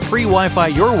equipment, and free Wi-Fi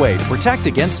your way to protect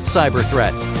against cyber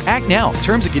threats. Act now.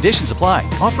 Terms and conditions apply.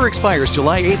 Offer expires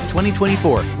July 8th,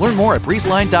 2024. Learn more at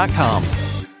breezeline.com.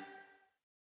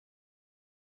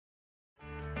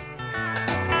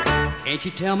 Can't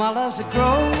you tell my love's a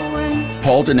growing?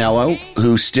 Paul Dinello,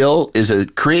 who still is a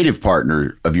creative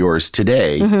partner of yours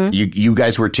today. Mm-hmm. You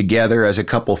guys were together as a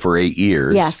couple for 8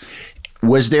 years. Yes.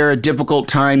 Was there a difficult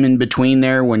time in between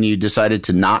there when you decided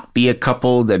to not be a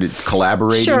couple, that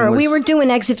collaborating Sure. was... We were doing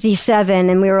Exit 57,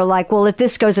 and we were like, well, if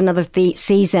this goes another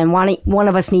season, one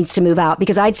of us needs to move out,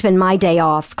 because I'd spend my day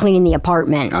off cleaning the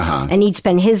apartment, and he'd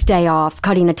spend his day off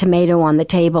cutting a tomato on the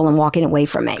table and walking away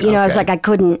from it. You know, I was like, I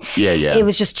couldn't. Yeah. It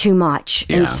was just too much.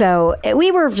 Yeah. And so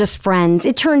we were just friends.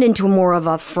 It turned into more of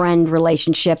a friend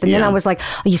relationship. And then I was like,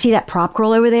 oh, you see that prop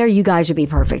girl over there? You guys would be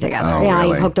perfect together. Oh,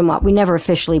 really? I hooked them up. We never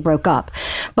officially broke up.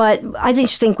 But I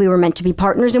just think we were meant to be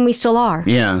partners, and we still are.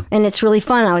 Yeah. And it's really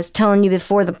fun. I was telling you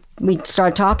before we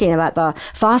started talking about the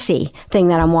Fosse thing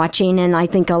that I'm watching, and I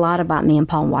think a lot about me and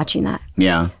Paul watching that.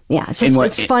 Yeah. Yeah. It's just,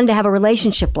 it's fun to have a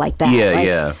relationship like that.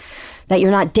 Yeah, like, that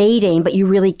you're not dating, but you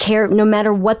really care. No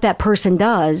matter what that person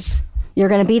does, you're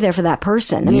going to be there for that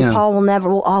person. I mean, Paul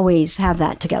will always have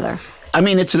that together. I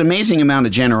mean, it's an amazing amount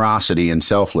of generosity and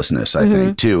selflessness, I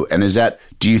think, too. And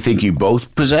do you think you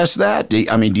both possess that? Do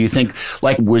you think,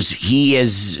 like, was he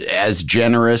as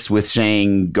generous with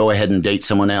saying, go ahead and date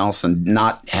someone else and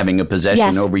not having a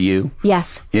possession over you?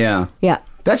 Yes. Yeah. Yeah.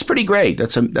 That's pretty great.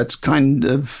 That's kind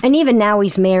of... And even now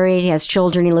he's married, he has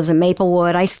children, he lives in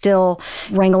Maplewood. I still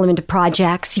wrangle him into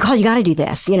projects. You got to do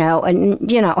this, but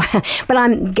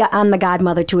I'm the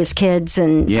godmother to his kids,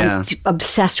 and I'm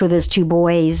obsessed with his 2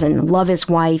 boys and love his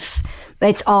wife.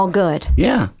 It's all good.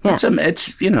 Yeah.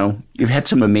 You've had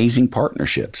some amazing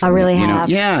partnerships. I really have.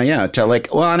 Yeah. And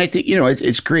I think,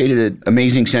 it's created an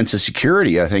amazing sense of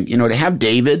security. I think, to have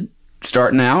David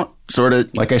starting out, sort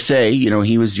of, like I say,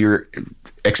 he was your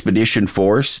expedition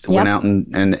force, went out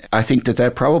and I think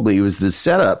that probably was the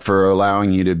setup for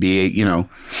allowing you to be,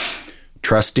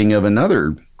 trusting of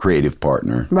another creative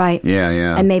partner. Right. Yeah.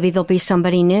 And maybe there'll be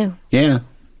somebody new. Yeah.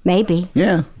 Maybe.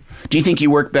 Yeah. Do you think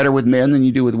you work better with men than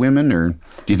you do with women, or do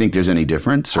you think there's any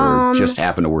difference, or just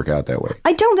happen to work out that way?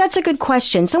 I don't. That's a good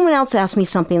question. Someone else asked me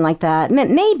something like that.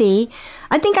 Maybe.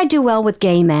 I think I do well with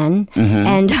gay men,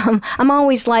 and I'm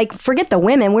always like, forget the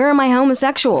women. Where are my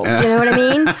homosexuals? You know what I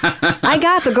mean? I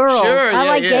got the girls. Sure, I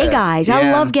like gay guys.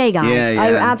 I love gay guys.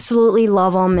 I absolutely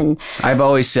love them. And I've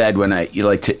always said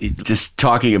just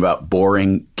talking about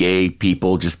boring gay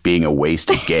people just being a waste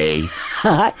of gay.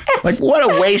 Like, what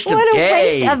a waste of gay. What a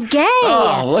waste of gay.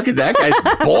 Oh, look at that guy's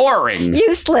boring.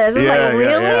 Useless. I'm like,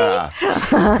 really? Yeah.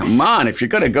 Come on, if you're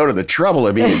going to go to the trouble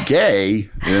of being gay,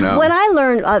 What I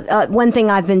learned, one thing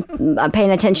I've been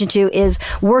paying attention to is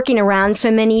working around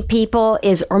so many people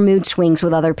or mood swings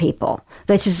with other people.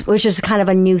 Which is kind of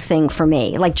a new thing for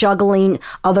me, like juggling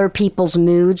other people's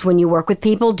moods when you work with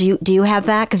people. Do you have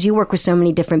that? Because you work with so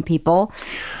many different people.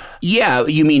 Yeah,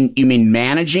 you mean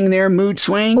managing their mood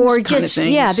swings, or just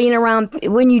being around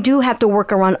when you do have to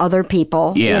work around other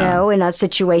people. Yeah. In a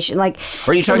situation like.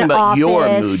 Or are you talking about your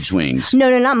mood swings?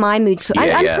 No, not my mood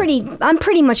swings. I'm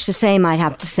pretty much the same. I'd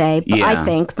have to say, but I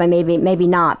think, but maybe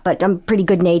not. But I'm pretty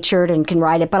good natured and can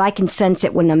ride it. But I can sense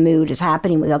it when a mood is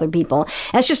happening with other people.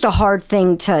 That's just a hard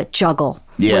thing to juggle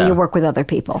when you work with other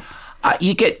people.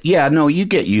 You get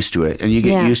used to it, and you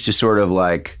get used to sort of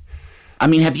like. I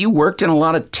mean, have you worked in a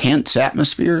lot of tense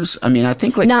atmospheres? I mean, I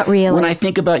think like not really. When I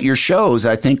think about your shows,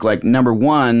 I think like number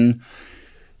one,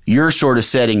 you're sort of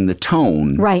setting the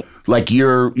tone, right? Like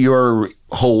your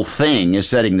whole thing is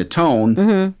setting the tone.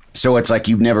 Mm-hmm. So it's like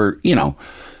you've never,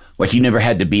 like you never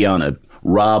had to be on a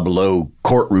Rob Lowe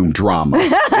courtroom drama. You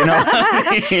know what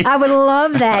I mean? I would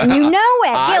love that. And you know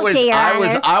it. Guilty, Your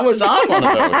Honor. I was on one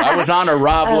of those. I was on a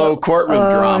Rob Lowe courtroom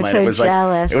drama. I'm so and it was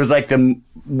jealous. Like it was like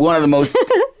one of the most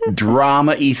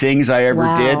drama-y things I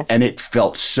ever did, and it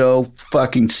felt so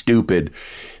fucking stupid.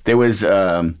 There was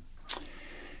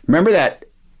remember that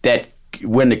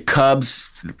when the Cubs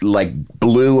like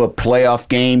blew a playoff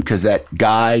game because that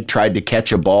guy tried to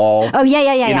catch a ball. Oh,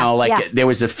 yeah. There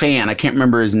was a fan. I can't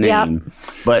remember his name.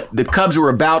 Yep. But the Cubs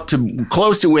were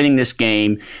close to winning this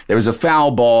game. There was a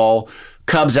foul ball.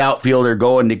 Cubs outfielder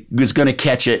was going to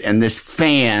catch it, and this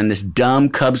dumb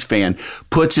Cubs fan,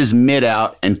 puts his mitt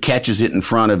out and catches it in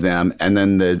front of them, and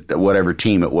then the whatever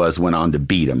team it was went on to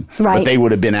beat them. Right. But they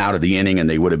would have been out of the inning, and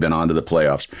they would have been on to the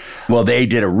playoffs. Well, they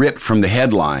did a rip from the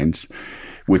headlines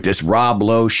with this Rob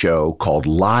Lowe show called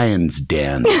Lion's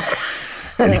Den.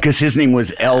 And because his name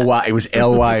was it was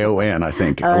Lyon, I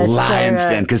think. Lion's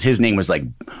Den, because his name was like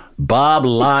Bob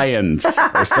Lyons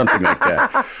or something like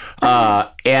that.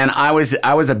 And I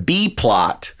was a B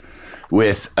plot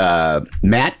with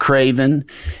Matt Craven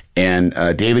and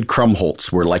David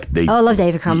Krumholtz were like the I love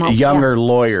David Krumholtz, younger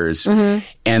lawyers. Mm-hmm.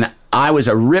 And I was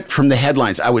a rip from the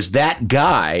headlines. I was that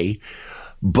guy,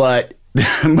 but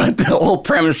the whole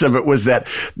premise of it was that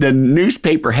the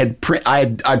newspaper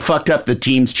I'd fucked up the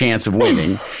team's chance of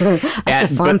winning.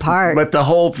 That's a fun part. But the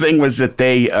whole thing was that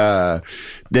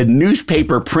the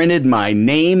newspaper printed my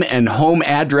name and home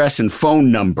address and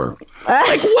phone number.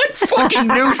 Like, what fucking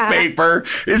newspaper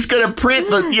is going to print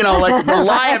the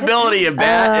liability of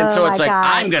that? And so it's like, God.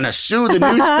 I'm going to sue the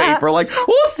newspaper. Like,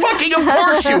 well, fucking of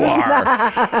course you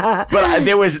are. But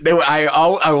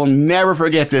I will never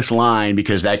forget this line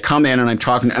because I come in and I'm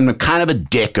kind of a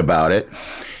dick about it.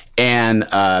 And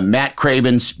Matt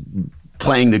Craven's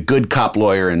playing the good cop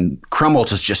lawyer, and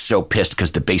Krumholtz is just so pissed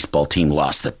because the baseball team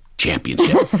lost the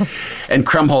championship. And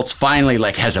Krumholtz finally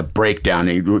has a breakdown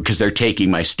because they're taking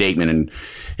my statement, and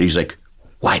he's like,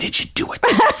 why did you do it?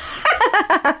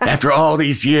 After all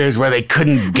these years where they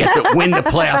couldn't win the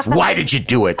playoffs, why did you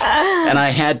do it? And I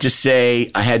had to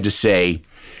say,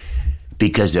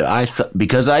 because I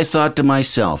thought to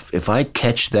myself, if I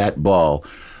catch that ball,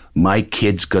 my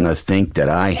kid's going to think that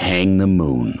I hang the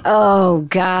moon. Oh,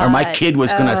 God. Or my kid was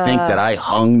going to think that I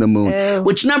hung the moon. Ew.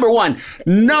 Which, number one,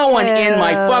 no one in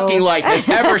my fucking life has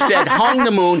ever said hung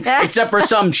the moon except for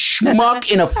some schmuck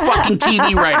in a fucking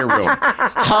TV writer room.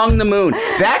 Hung the moon.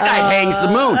 That guy hangs the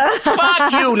moon.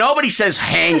 Fuck you. Nobody says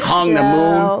hung the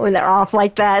moon. When they're off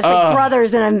like that. It's like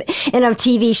brothers in a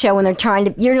TV show when they're trying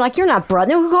to... You're like, you're not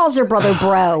brother. Who calls their brother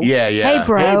bro? Yeah. Hey,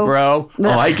 bro. Hey, bro.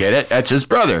 Oh, I get it. That's his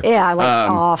brother. Yeah,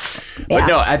 off.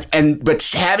 But but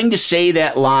having to say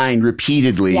that line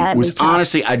repeatedly was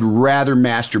honestly, I'd rather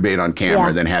masturbate on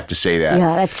camera than have to say that.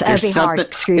 Yeah, that'd be hard.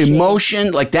 Excruciating.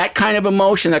 Emotion, like that kind of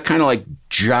emotion, that kind of like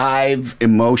jive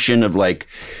emotion of like,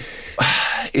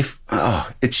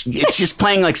 it's just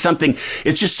playing like something.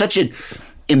 It's just such an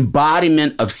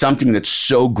embodiment of something that's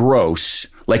so gross.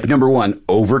 Like, number one,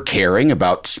 over-caring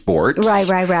about sports.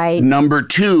 Right. Number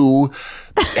two,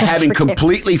 having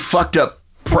completely fucked up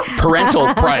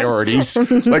parental priorities.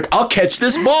 Like, I'll catch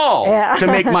this ball to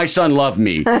make my son love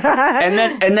me. And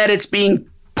then it's being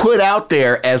put out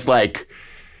there as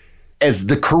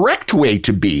the correct way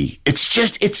to be.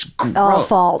 It's gross. All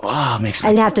false. Oh, it makes me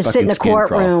and have to sit in the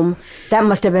courtroom. Crawl. That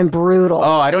must have been brutal.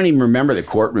 Oh, I don't even remember the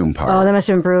courtroom part. Oh, that must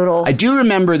have been brutal. I do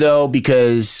remember, though,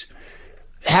 because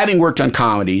having worked on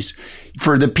comedies,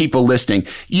 for the people listening,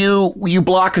 you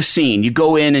block a scene. You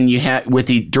go in and you have with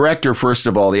the director, first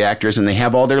of all, the actors, and they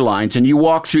have all their lines, and you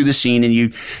walk through the scene and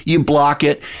you block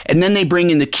it, and then they bring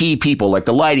in the key people, like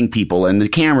the lighting people and the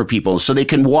camera people, so they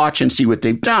can watch and see what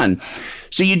they've done.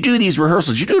 So you do these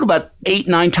rehearsals. You do it about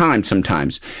 8-9 times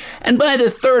sometimes. And by the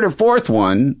third or fourth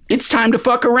one, it's time to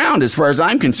fuck around as far as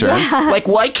I'm concerned. Yeah. Like,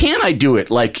 why can't I do it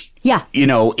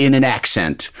in an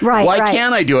accent? Right. Why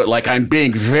can't I do it like I'm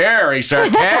being very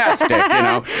sarcastic,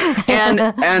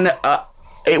 And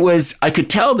it was, I could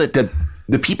tell that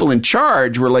the people in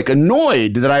charge were like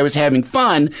annoyed that I was having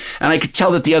fun. And I could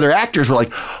tell that the other actors were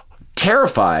like,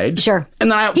 terrified. Sure.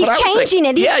 And then He's changing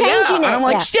it. He's changing it. And I'm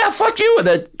like, yeah, fuck you.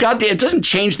 The goddamn, it doesn't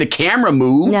change the camera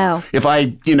move. No. If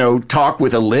I, talk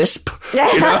with a lisp, or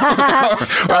yeah.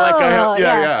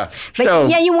 But So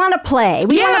you want to play.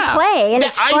 We want to play, and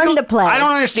it's fun to play. I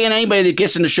don't understand anybody that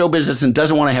gets into show business and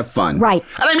doesn't want to have fun. Right.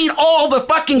 And I mean, all the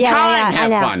fucking time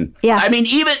have fun. Yeah. I mean,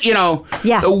 even,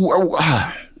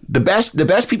 the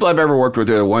best people I've ever worked with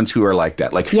are the ones who are like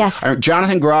that. Like,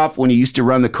 Jonathan Groff, when he used to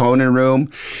run the Conan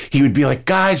room, he would be like,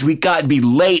 guys, we got to be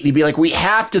late. And he'd be like, we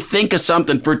have to think of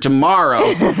something for tomorrow.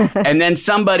 And then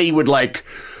somebody would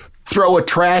throw a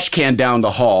trash can down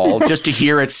the hall just to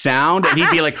hear it sound. And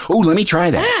he'd be like, oh, let me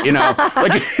try that.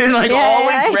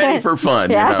 Always ready for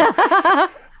fun,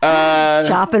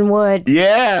 Chopping wood.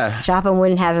 Yeah. Chopping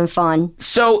wood and having fun.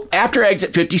 So after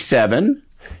Exit 57...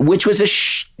 which was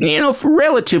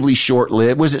relatively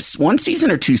short-lived. Was it 1 season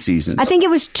or 2 seasons? I think it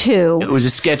was 2. It was a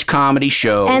sketch comedy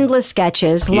show. Endless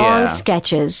sketches, long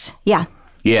sketches. Yeah.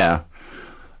 Yeah.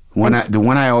 The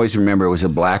one I always remember was a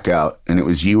blackout, and it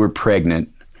was you were pregnant.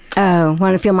 Oh,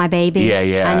 want to feel my baby?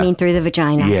 Yeah. I mean, through the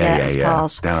vagina. Yeah.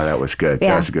 Paul's. No, that was good.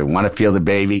 Yeah. That was good. Want to feel the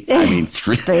baby? I mean,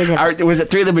 was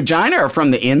it through the vagina or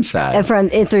from the inside?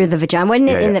 Through the vagina. Wasn't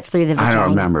it through the vagina? I don't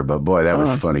remember, but boy, that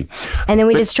was funny. And then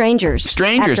we did Strangers.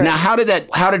 Strangers. Now, how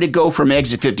did it go from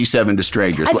Exit 57 to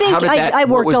Strangers? I think I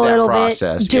worked a little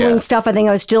bit doing stuff. I think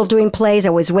I was still doing plays. I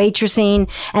was waitressing.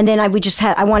 And then I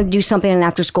wanted to do something in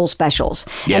after school specials.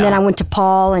 Yeah. And then I went to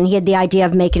Paul, and he had the idea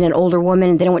of making an older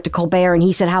woman. And then I went to Colbert, and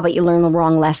he said, how about you learn the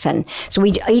wrong lesson? So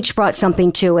we each brought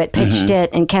something to it, pitched it,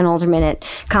 and Ken Alterman at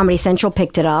Comedy Central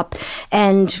picked it up,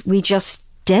 and we just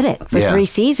did it for 3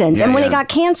 seasons. And when it got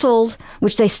canceled,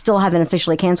 which they still haven't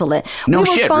officially canceled it, we were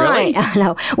fine. Really?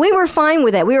 No, we were fine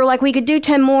with it. We were like, we could do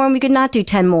 10 more and we could not do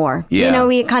 10 more. Yeah.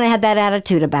 We kind of had that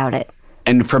attitude about it.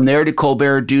 And from there, did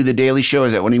Colbert do The Daily Show?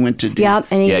 Is that when he went to do? Yep.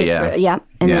 And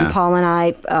And then Paul and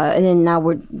I, and then now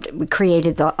we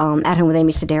created the At Home with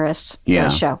Amy Sedaris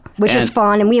show, which is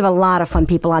fun. And we have a lot of fun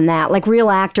people on that, like real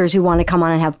actors who want to come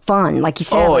on and have fun, like you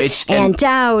said, Ann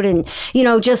Dowd, and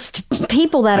just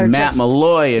people that are Matt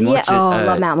Malloy and I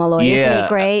love Matt Malloy. Isn't he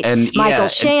great? And Michael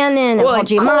Shannon and Paul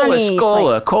Giamatti.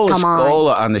 Cola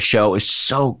Scola on the show is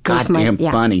so goddamn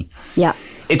funny. Yeah.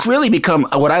 It's really become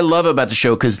what I love about the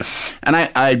show and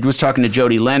I was talking to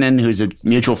Jody Lennon, who's a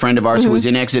mutual friend of ours who was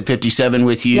in Exit 57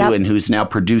 with you and who's now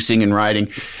producing and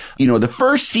writing. The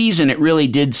first season, it really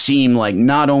did seem like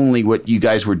not only what you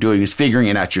guys were doing is figuring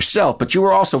it out yourself, but you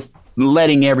were also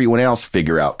letting everyone else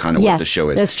figure out kind of what the show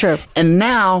is. That's true. And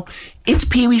now it's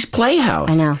Pee-wee's Playhouse.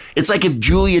 I know. It's like if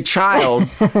Julia Child,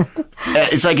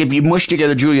 it's like if you mush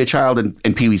together Julia Child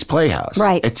and Pee-wee's Playhouse.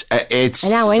 Right. It's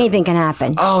and now anything can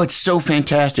happen. Oh, it's so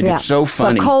fantastic. Yeah. It's so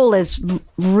funny. But Cole is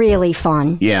really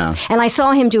fun. Yeah. And I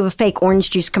saw him do a fake orange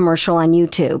juice commercial on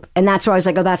YouTube. And that's where I was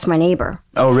like, oh, that's my neighbor.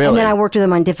 Oh, really? And then I worked with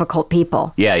him on Difficult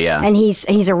People. Yeah. And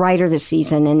he's a writer this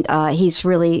season, and he's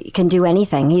really can do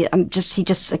anything. He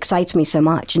just excites me so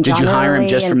much. And did you hire him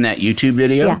just from that YouTube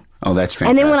video? Yeah. Oh, that's fantastic.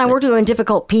 And then when I worked with him on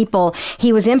Difficult People,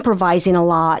 he was improvising a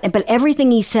lot, but everything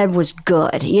he said was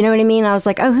good. You know what I mean? I was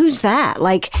like, oh, who's that?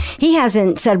 Like, he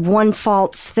hasn't said one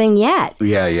false thing yet.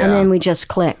 Yeah. And then we just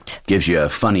clicked. Gives you a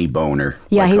funny boner.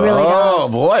 Yeah, he really does.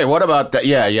 Oh, boy, what about that?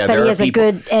 Yeah. But he has a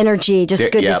good energy,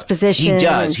 good disposition.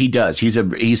 He does. He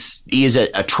is an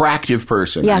attractive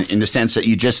person in the sense that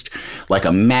you just, like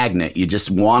a magnet, you just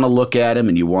want to look at him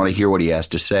and you want to hear what he has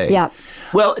to say. Yeah.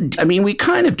 Well, I mean, we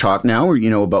kind of talk now,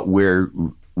 about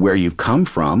where you've come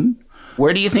from.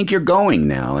 Where do you think you're going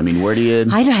now? I mean, where do you...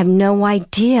 I have no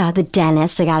idea. The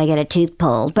dentist, I got to get a tooth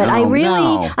pulled. But I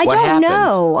don't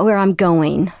know where I'm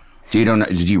going. You don't know,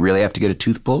 did you really have to get a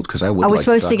tooth pulled? Because I was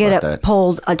supposed to get it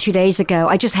pulled 2 days ago.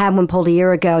 I just had one pulled a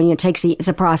year ago, and it's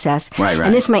a process. Right.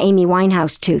 And this is my Amy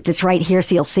Winehouse tooth. It's right here,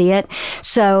 so you'll see it.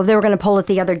 So they were going to pull it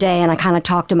the other day, and I kind of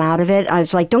talked them out of it. I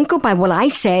was like, don't go by what I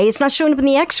say. It's not showing up in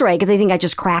the X-ray because they think I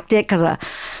just cracked it because of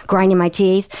grinding my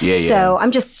teeth. Yeah. So I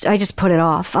just put it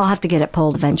off. I'll have to get it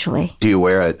pulled eventually. Do you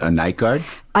wear a night guard?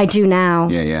 I do now.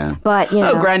 Yeah. But,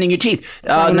 grinding your teeth.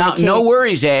 No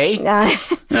worries, eh?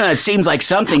 It seems like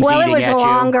something's eating at you. Well, it was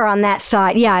longer on that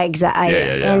side. Yeah, exactly.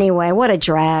 Yeah. Anyway, what a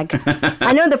drag.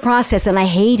 I know the process, and I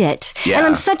hate it. Yeah. And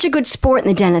I'm such a good sport in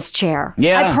the dentist chair.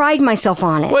 Yeah. I pride myself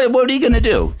on it. What are you going to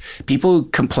do? People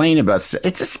complain about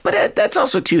but that's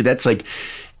also, too, that's like...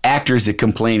 actors that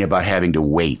complain about having to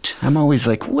wait. I'm always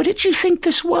like, what did you think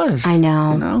this was? I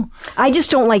know. You know? I just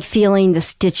don't like feeling the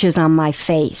stitches on my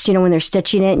face. You know, when they're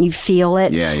stitching it and you feel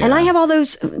it. Yeah. And I have all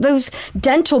those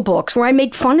dental books where I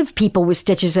made fun of people with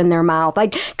stitches in their mouth.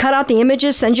 I'd cut out the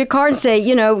images, send you a card and say,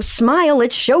 you know, smile,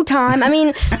 it's showtime. I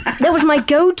mean, that was my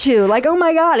go-to. Like, oh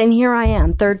my God. And here I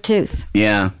am, third tooth.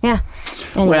 Yeah. Yeah.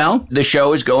 Anyway. Well, the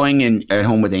show is going in at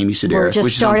Home with Amy Sedaris, We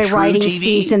just started writing TV.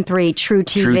 season 3, True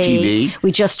TV. True TV.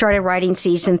 We just started writing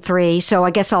season 3, so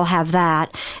I guess I'll have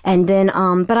that. And then,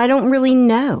 but I don't really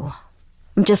know.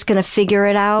 I'm just going to figure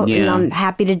it out, and I'm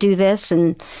happy to do this,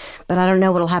 but I don't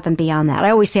know what'll happen beyond that. I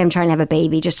always say I'm trying to have a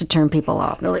baby just to turn people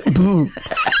off. They're like, going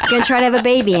to try to have a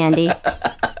baby, Andy,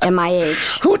 at my age.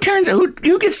 Who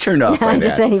gets turned off by that?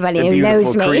 Just anybody who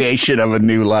knows me. The creation of a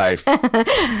new life.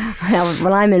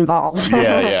 Well, I'm involved.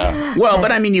 Yeah. Well,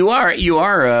 but I mean, you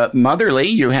are motherly.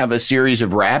 You have a series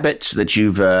of rabbits that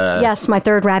you've... Yes, my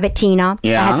third rabbit, Tina.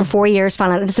 Yeah. I had for 4 years.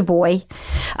 Found out it's a boy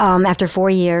after 4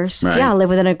 years. Right. Yeah, I live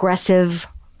with an aggressive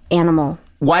animal.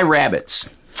 Why rabbits?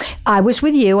 I was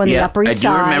with you on the Upper East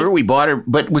Side. I do remember we bought her,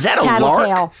 but was that a Tattletale.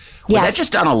 lark? Was that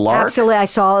just on a lark? Absolutely. I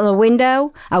saw it in the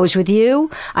window. I was with you.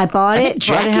 I bought it. I think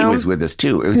Jackie was with us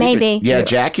too. Maybe.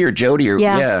 Jackie or Jody or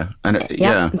yeah.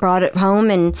 Brought it home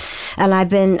and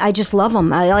I just love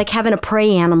them. I like having a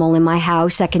prey animal in my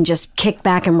house. I can just kick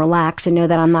back and relax and know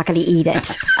that I'm not going to eat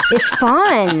it. It's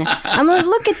fun. I'm like,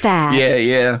 look at that.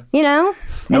 Yeah. You know?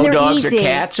 No dogs or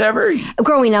cats ever?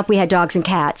 Growing up, we had dogs and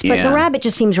cats, but the rabbit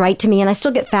just seems right to me, and I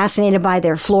still get fascinated by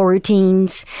their floor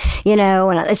routines, you know,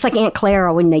 and it's like Aunt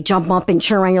Clara when they jump up and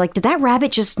turn around, you're like, did that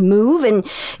rabbit just move? And,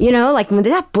 you know, like, did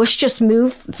that bush just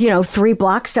move, 3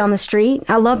 blocks down the street?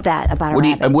 I love that about a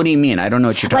rabbit. What do you mean? I don't know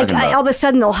what you're talking about. All of a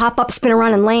sudden, they'll hop up, spin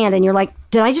around, and land, and you're like,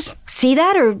 did I just see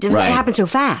that, or did it happen so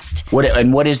fast?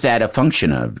 What is that a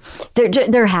function of?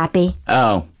 They're happy.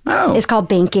 Oh. It's called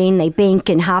binking. They bink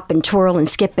and hop and twirl and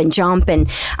skip and jump, and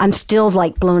I'm still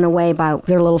like blown away by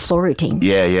their little floor routine.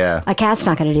 Yeah. A cat's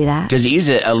not going to do that. Does he use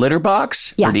a litter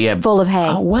box? Yeah, or do you have... full of hay.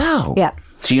 Oh, wow. Yeah.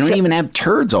 So you don't even have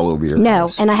turds all over your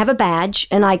house? No, and I have a badge,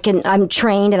 and I'm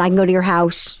trained, and I can go to your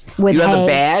house with hay. You have a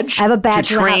badge? I have a badge.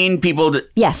 To train people to...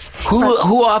 Yes. Who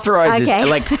authorizes... Okay.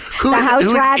 Like, who's the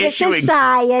House Rabbit issuing...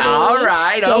 Society. All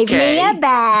right, okay. Gave me a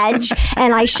badge,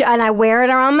 and I wear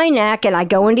it around my neck, and I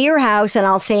go into your house, and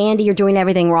I'll say, Andy, you're doing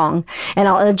everything wrong. And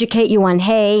I'll educate you on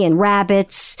hay and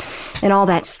rabbits and all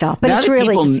that stuff. But it's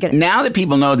really just good. Now that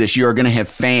people know this, you're going to have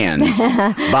fans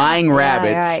buying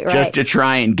rabbits just to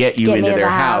try and get you into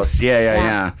their house.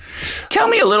 Yeah. Tell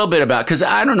me a little bit about, because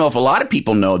I don't know if a lot of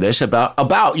people know this,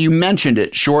 about you mentioned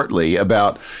it shortly,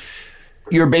 about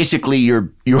you're basically your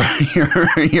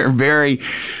very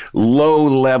low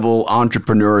level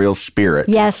entrepreneurial spirit.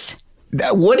 Yes.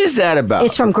 What is that about?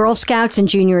 It's from Girl Scouts and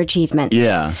Junior Achievements.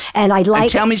 Yeah. And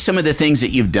tell me some of the things that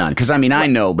you've done, because I mean, I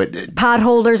know, but... Pot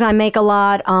holders, I make a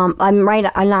lot.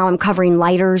 I'm covering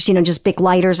lighters, just big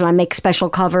lighters, and I make special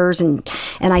covers, and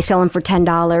I sell them for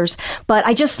 $10. But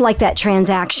I just like that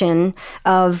transaction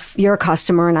of you're a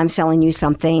customer and I'm selling you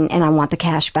something and I want the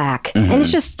cash back. Mm-hmm. And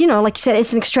it's just, like you said,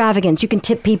 it's an extravagance. You can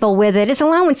tip people with it. It's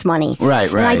allowance money. Right.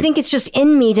 And I think it's just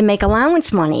in me to make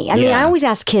allowance money. I mean, I always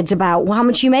ask kids about, well, how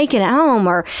much you making at home,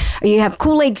 or you have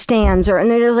Kool-Aid stands,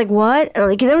 and they're just like, what?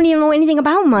 Like, they don't even know anything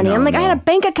about money. I'm like, I had a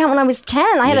bank account when I was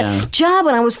 10. I had a job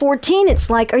when I was 14. It's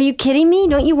like, are you kidding me?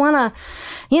 Don't you want to,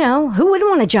 who wouldn't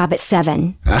want a job at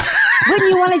 7? Wouldn't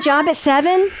you want a job at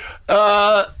 7?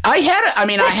 I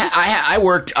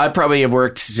probably have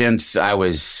worked since I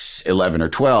was 11 or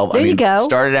 12. There you go.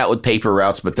 Started out with paper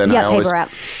routes, but then paper route.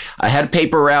 I had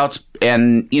paper routes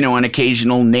and, an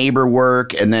occasional neighbor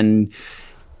work, and then,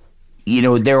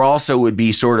 there also would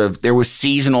be there was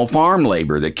seasonal farm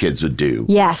labor that kids would do.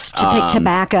 Yes, to pick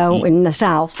tobacco in the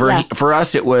South. For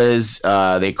us, it was,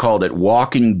 they called it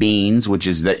walking beans, which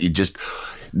is that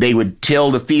they would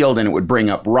till the field and it would bring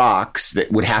up rocks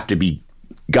that would have to be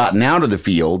gotten out of the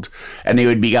field, and they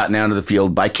would be gotten out of the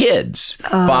field by kids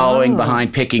following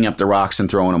behind, picking up the rocks and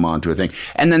throwing them onto a thing.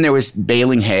 And then there was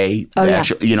baling hay,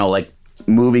 like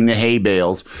moving the hay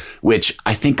bales, which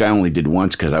I think I only did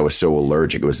once because I was so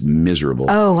allergic. It was miserable.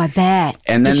 Oh, I bet.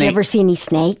 And then did you ever see any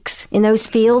snakes in those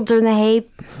fields or in the hay?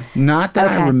 Not that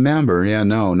I remember. Yeah,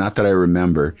 no, not that I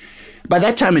remember. By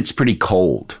that time, it's pretty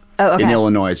cold. Oh, okay. In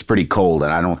Illinois, it's pretty cold,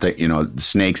 and I don't think,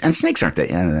 snakes aren't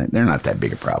they're not that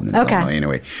big a problem in Illinois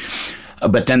anyway.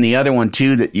 But then the other one,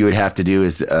 too, that you would have to do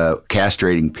is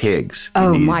castrating pigs.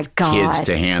 Oh, my God. Kids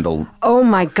to handle. Oh,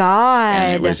 my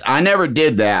God. And I never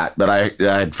did that, but I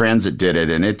had friends that did it,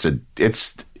 and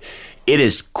It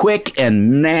is quick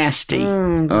and nasty.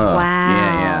 Wow.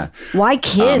 Yeah. Why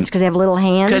kids? Because they have little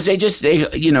hands? Because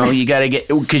you got to get,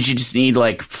 because you just need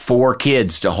like 4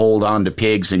 kids to hold on to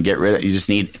pigs and get rid of, you just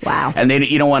need, wow. And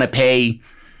you don't want to pay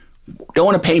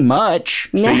much.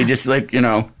 Yeah. So you just if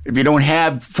you don't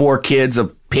have 4 kids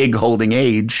of pig holding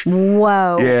age.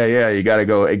 Whoa. Yeah. You got to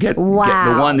go get the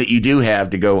one that you do have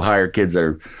to go hire kids that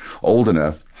are old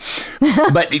enough.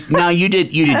 But now you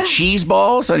did cheese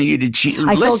balls? I mean, you did cheese.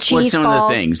 I sold cheese what's some balls, of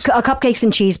the things? Cupcakes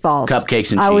and cheese balls. Cupcakes and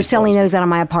cheese balls. I was selling balls. those out of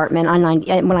my apartment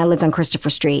when I lived on Christopher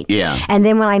Street. Yeah. And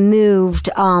then when I moved,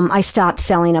 I stopped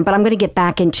selling them. But I'm going to get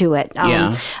back into it.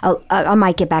 I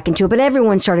might get back into it. But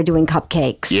everyone started doing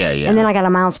cupcakes. Yeah. And then I got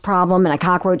a mouse problem and a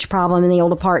cockroach problem in the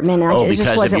old apartment. And it just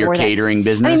because wasn't of your worth catering it.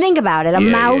 business? I mean, think about it. A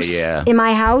mouse in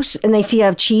my house, and they see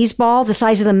a cheese ball the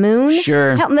size of the moon.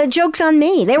 Sure. Hell, the joke's on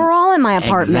me. They were all in my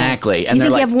apartment. Exactly. And you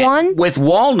think like, you have one? With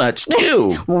walnuts,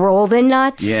 too. Rolled in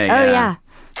nuts. Yeah.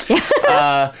 Oh,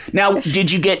 yeah. Now,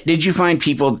 did you find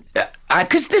people,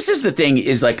 because this is the thing,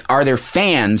 is like, are there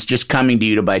fans just coming to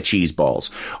you to buy cheese balls?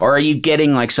 Or are you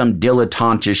getting like some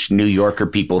dilettantish New Yorker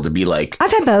people to be like...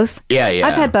 I've had both. Yeah.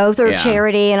 I've had both, or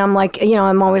charity, and I'm like,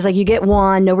 I'm always like, you get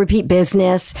one, no repeat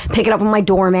business, pick it up with my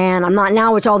doorman. I'm not,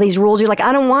 now it's all these rules. You're like,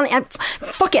 I don't want it.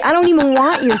 Fuck it. I don't even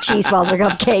want your cheese balls or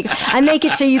cupcakes. I make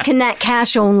it so you can net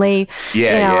cash only.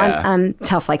 I'm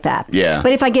tough like that. Yeah.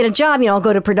 But if I get a job, I'll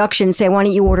go to production and say, why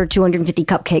don't you order 250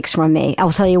 cupcakes from me? I'll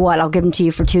tell you what, I'll give them to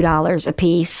you for $2 a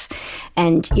piece,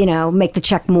 and make the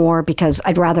check more, because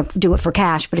I'd rather do it for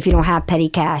cash. But if you don't have petty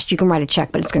cash, you can write a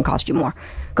check, but it's going to cost you more.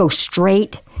 Go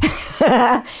straight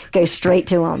to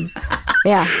them.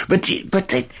 Yeah. But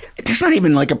there's not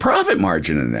even like a profit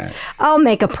margin in that. I'll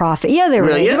make a profit. Yeah, there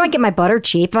really is. If I get my butter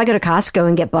cheap, if I go to Costco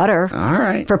and get butter, all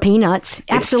right, for peanuts,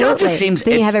 absolutely. It still just seems,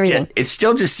 then you have everything. It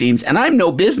still just seems, and I'm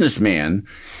no businessman,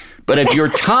 but of your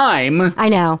time, I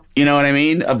know. You know what I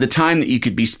mean? Of the time that you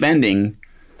could be spending.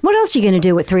 What else are you going to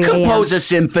do at 3 a.m.? Compose a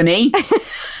symphony.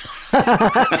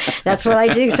 That's what I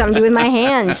do. Something to do with my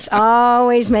hands.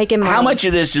 Always making money. How much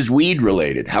of this is weed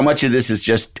related? How much of this is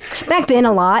just... Back then,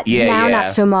 a lot. Now, not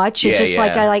so much. It's just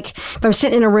like, if I'm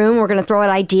sitting in a room, we're going to throw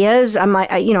out ideas. I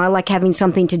like having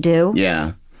something to do.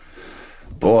 Yeah.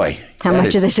 Boy. How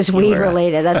much of this is weed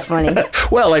related? That's funny.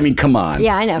 Well, I mean, come on.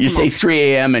 Yeah, I know. You say 3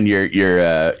 a.m. and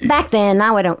you're Back then,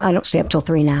 now I don't stay up till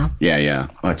 3 now. Yeah.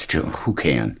 Well, it's too. Who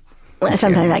can? Well,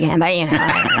 sometimes I can, but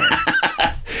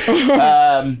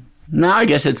No, I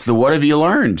guess it's the what have you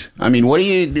learned? I mean, what do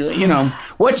you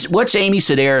what's Amy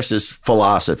Sedaris'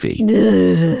 philosophy?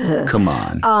 Come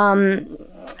on.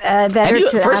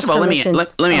 First of all, let me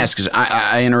ask, because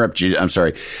I interrupt you. I'm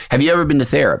sorry. Have you ever been to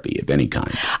therapy of any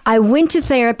kind? I went to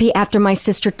therapy after my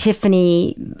sister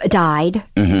Tiffany died.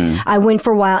 Mm-hmm. I went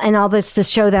for a while, and all this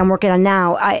show that I'm working on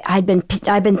now, I've been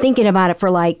thinking about it for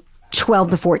like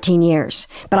 12 to 14 years,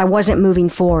 but I wasn't moving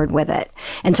forward with it.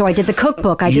 And so I did the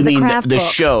cookbook. I did the craft book. The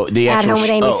show, the actual At Home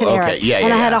with Amy Sedaris. Okay. Yeah,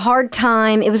 and I had a hard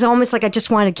time. It was almost like I just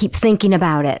wanted to keep thinking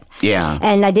about it. Yeah.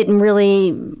 And I didn't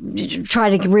really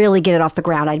try to really get it off the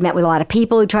ground. I'd met with a lot of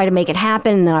people who tried to make it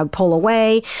happen, and then I would pull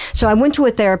away. So I went to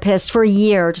a therapist for a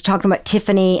year to talk about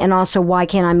Tiffany, and also why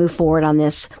can't I move forward on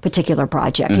this particular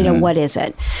project? Mm-hmm. What is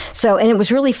it? So, and it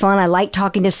was really fun. I liked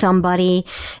talking to somebody,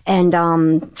 and,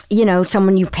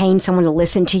 someone someone to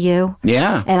listen to you.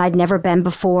 Yeah. And I'd never been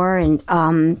before. And,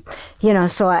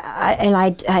 so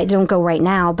I don't go right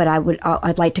now, but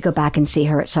I'd like to go back and see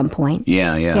her at some point.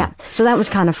 Yeah. So that was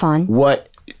kind of fun.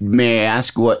 May I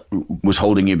ask what was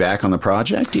holding you back on the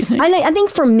project, do you think? I think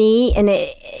for me, and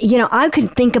I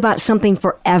could think about something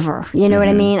forever. You know what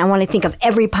I mean? I want to think of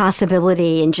every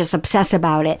possibility and just obsess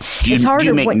about it. It's harder. Do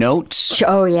you make notes?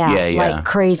 Oh, yeah. Like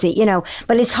crazy,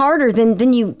 But it's harder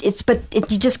than you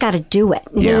just got to do it.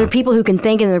 Yeah. There are people who can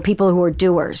think, and there are people who are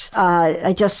doers.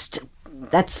 I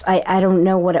don't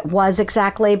know what it was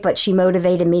exactly, but she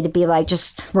motivated me to be like,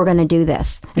 we're going to do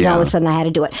this. And all of a sudden I had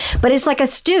to do it. But it's like a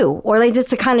stew, or like it's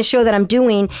the kind of show that I'm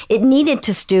doing. It needed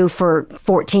to stew for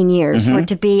 14 years for it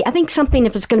to be, I think something,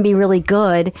 if it's going to be really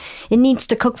good, it needs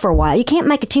to cook for a while. You can't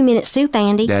make a 2-minute soup,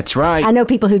 Andy. That's right. I know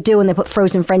people who do, and they put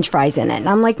frozen French fries in it. And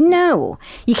I'm like, no,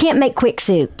 you can't make quick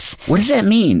soups. What does that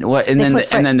mean? What? And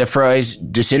then the fries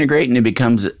disintegrate and it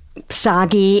becomes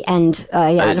soggy, and the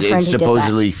friend who did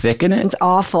supposedly thicken it. It's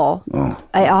awful,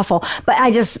 awful. But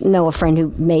I just know a friend who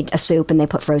made a soup and they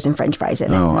put frozen French fries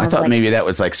in it. Oh, I thought maybe that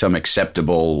was like some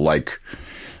acceptable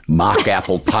mock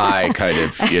apple pie kind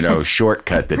of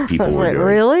shortcut that people were doing.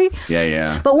 Really?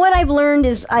 Yeah. But what I've learned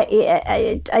is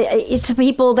it's the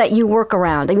people that you work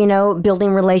around.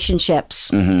 Building relationships.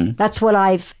 Mm-hmm. That's what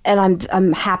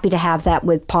I'm happy to have that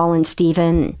with Paul and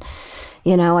Stephen.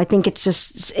 I think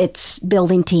it's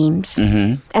building teams.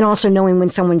 And also knowing when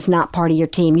someone's not part of your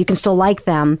team. You can still like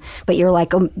them, but you're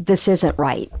like, oh, this isn't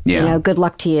right. Yeah. Good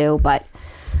luck to you, but...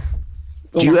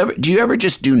 Do you ever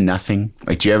just do nothing?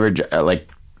 Like, do you ever, like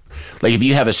if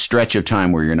you have a stretch of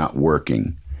time where you're not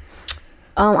working?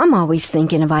 I'm always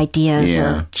thinking of ideas.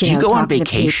 Yeah. Or, do you go on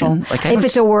vacation? Like, if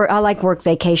it's I like work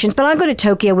vacations, but I'll go to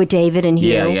Tokyo with David and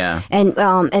Hugh. Yeah. And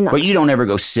but you don't ever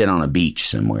go sit on a beach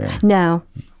somewhere. No.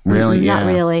 Really? Not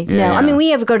really. Yeah, no. I mean, we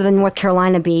have to go to the North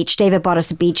Carolina beach. David bought us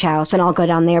a beach house, and I'll go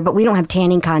down there. But we don't have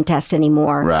tanning contests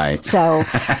anymore. Right. So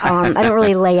I don't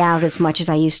really lay out as much as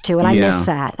I used to, and I miss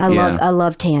that. I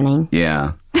love tanning.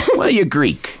 Yeah. Well, you're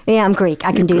Greek. Yeah, I'm Greek.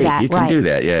 I can do that. You can do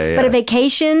that. Yeah. But a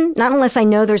vacation, not unless I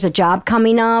know there's a job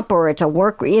coming up or it's a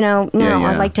work. No,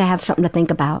 I'd like to have something to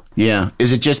think about. Yeah.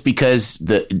 Is it just because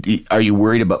are you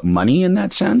worried about money in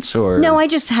that sense, or no? I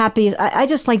just happy. I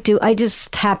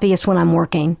just happiest when I'm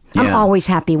working. Yeah. I'm always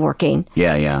happy working.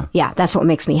 Yeah. Yeah, that's what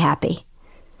makes me happy.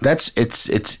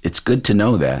 It's good to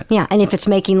know that. Yeah, and if it's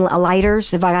making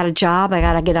lighters, if I got a job, I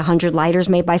got to get 100 lighters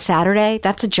made by Saturday.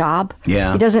 That's a job.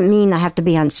 Yeah. It doesn't mean I have to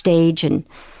be on stage, and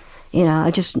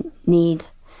I just need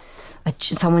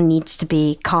someone needs to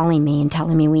be calling me and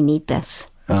telling me we need this.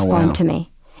 It's fun to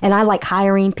me, and I like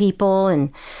hiring people,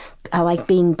 and I like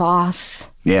being boss.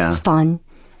 Yeah, it's fun.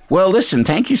 Well, listen,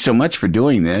 thank you so much for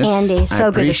doing this. Andy, so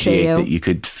good to see you. I appreciate that you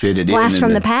could fit it in. Blast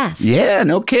from the past. Yeah,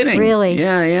 no kidding. Really?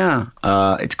 Yeah.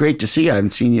 It's great to see you. I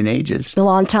haven't seen you in ages. A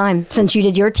long time since you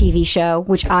did your TV show,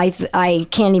 which I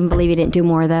can't even believe you didn't do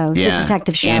more of those. Yeah. The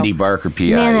detective show. Andy Barker, PI.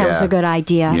 Man, that was a good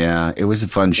idea. Yeah, it was a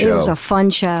fun show. It was a fun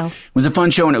show. It was a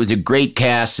fun show, and it was a great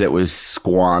cast that was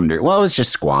squandered. Well, it was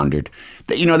just squandered.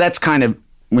 That's kind of,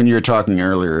 when you were talking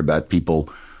earlier about people,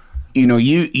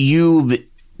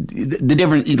 the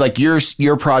different, like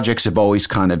your projects have always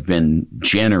kind of been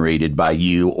generated by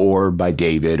you or by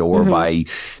David or by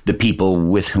the people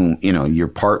with whom, your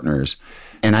partners.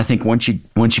 And I think once you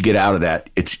get out of that,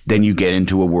 then you get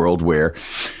into a world where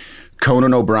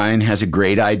Conan O'Brien has a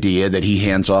great idea that he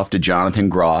hands off to Jonathan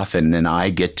Groff, and then I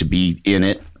get to be in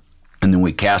it. And then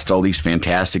we cast all these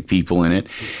fantastic people in it.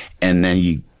 And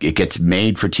then it gets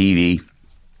made for TV,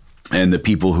 and the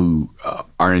people who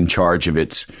are in charge of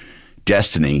its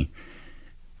destiny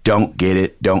don't get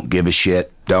it, don't give a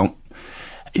shit, don't.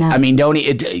 No. I mean,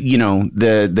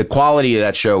 the quality of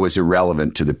that show is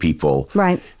irrelevant to the people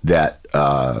that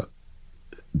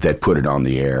put it on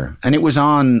the air. And it was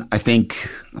on, I think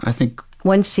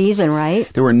one season, right?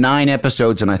 There were 9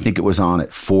 episodes, and I think it was on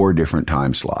at 4 different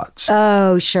time slots.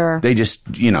 Oh, sure. They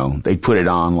just, they put it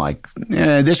on like,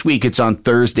 this week it's on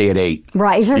Thursday at 8.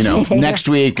 Right. Next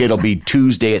week it'll be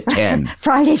Tuesday at 10.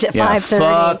 Fridays at 5:30.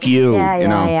 Fuck you.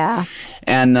 Yeah.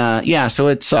 And so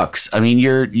it sucks. I mean,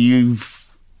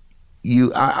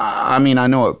 I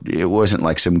know it wasn't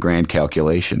like some grand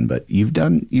calculation, but you've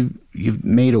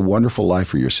made a wonderful life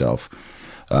for yourself.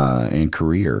 And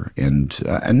career, and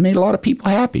made a lot of people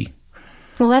happy.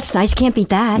 Well, that's nice. You can't beat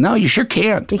that. No, you sure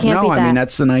can't. You can't beat that. I mean,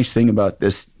 that's the nice thing about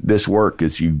this work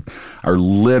is you are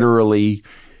literally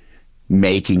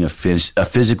making a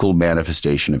physical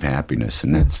manifestation of happiness,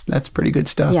 and that's pretty good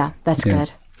stuff. Yeah, that's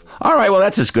good. All right, well,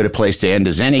 that's as good a place to end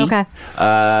as any. Okay.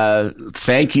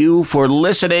 Thank you for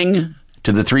listening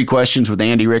to The 3 Questions with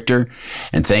Andy Richter.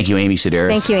 And thank you, Amy Sedaris.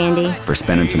 Thank you, Andy. For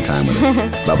spending some time with us.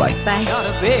 Bye-bye. Bye. Got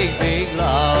a big, big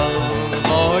love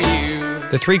for you.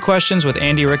 The 3 Questions with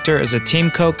Andy Richter is a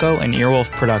Team Coco and Earwolf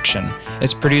production.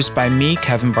 It's produced by me,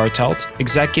 Kevin Bartelt,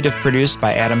 executive produced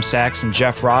by Adam Sachs and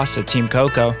Jeff Ross at Team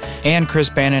Coco, and Chris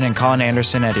Bannon and Colin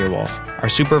Anderson at Earwolf. Our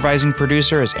supervising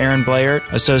producer is Aaron Blair,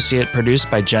 associate produced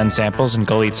by Jen Samples and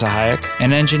Galit Sahayek,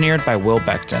 and engineered by Will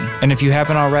Beckton. And if you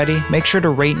haven't already, make sure to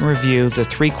rate and review The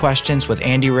 3 Questions with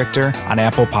Andy Richter on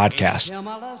Apple Podcasts.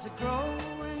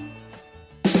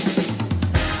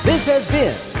 This has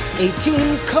been a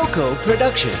Team Coco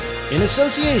production in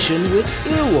association with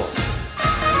Earwolf.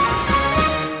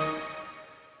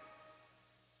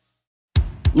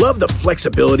 Love the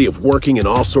flexibility of working in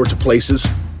all sorts of places?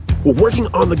 Well, working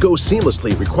on the go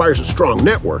seamlessly requires a strong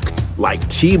network like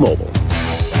T-Mobile.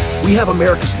 We have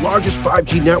America's largest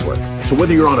 5G network, so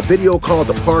whether you're on a video call at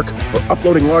the park or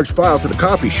uploading large files at a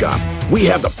coffee shop, we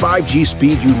have the 5G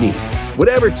speed you need.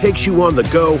 Whatever takes you on the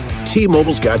go,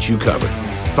 T-Mobile's got you covered.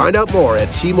 Find out more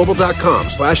at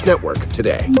T-Mobile.com/network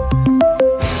today.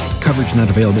 Coverage not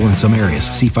available in some areas.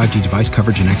 See 5G device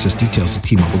coverage and access details at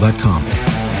T-Mobile.com.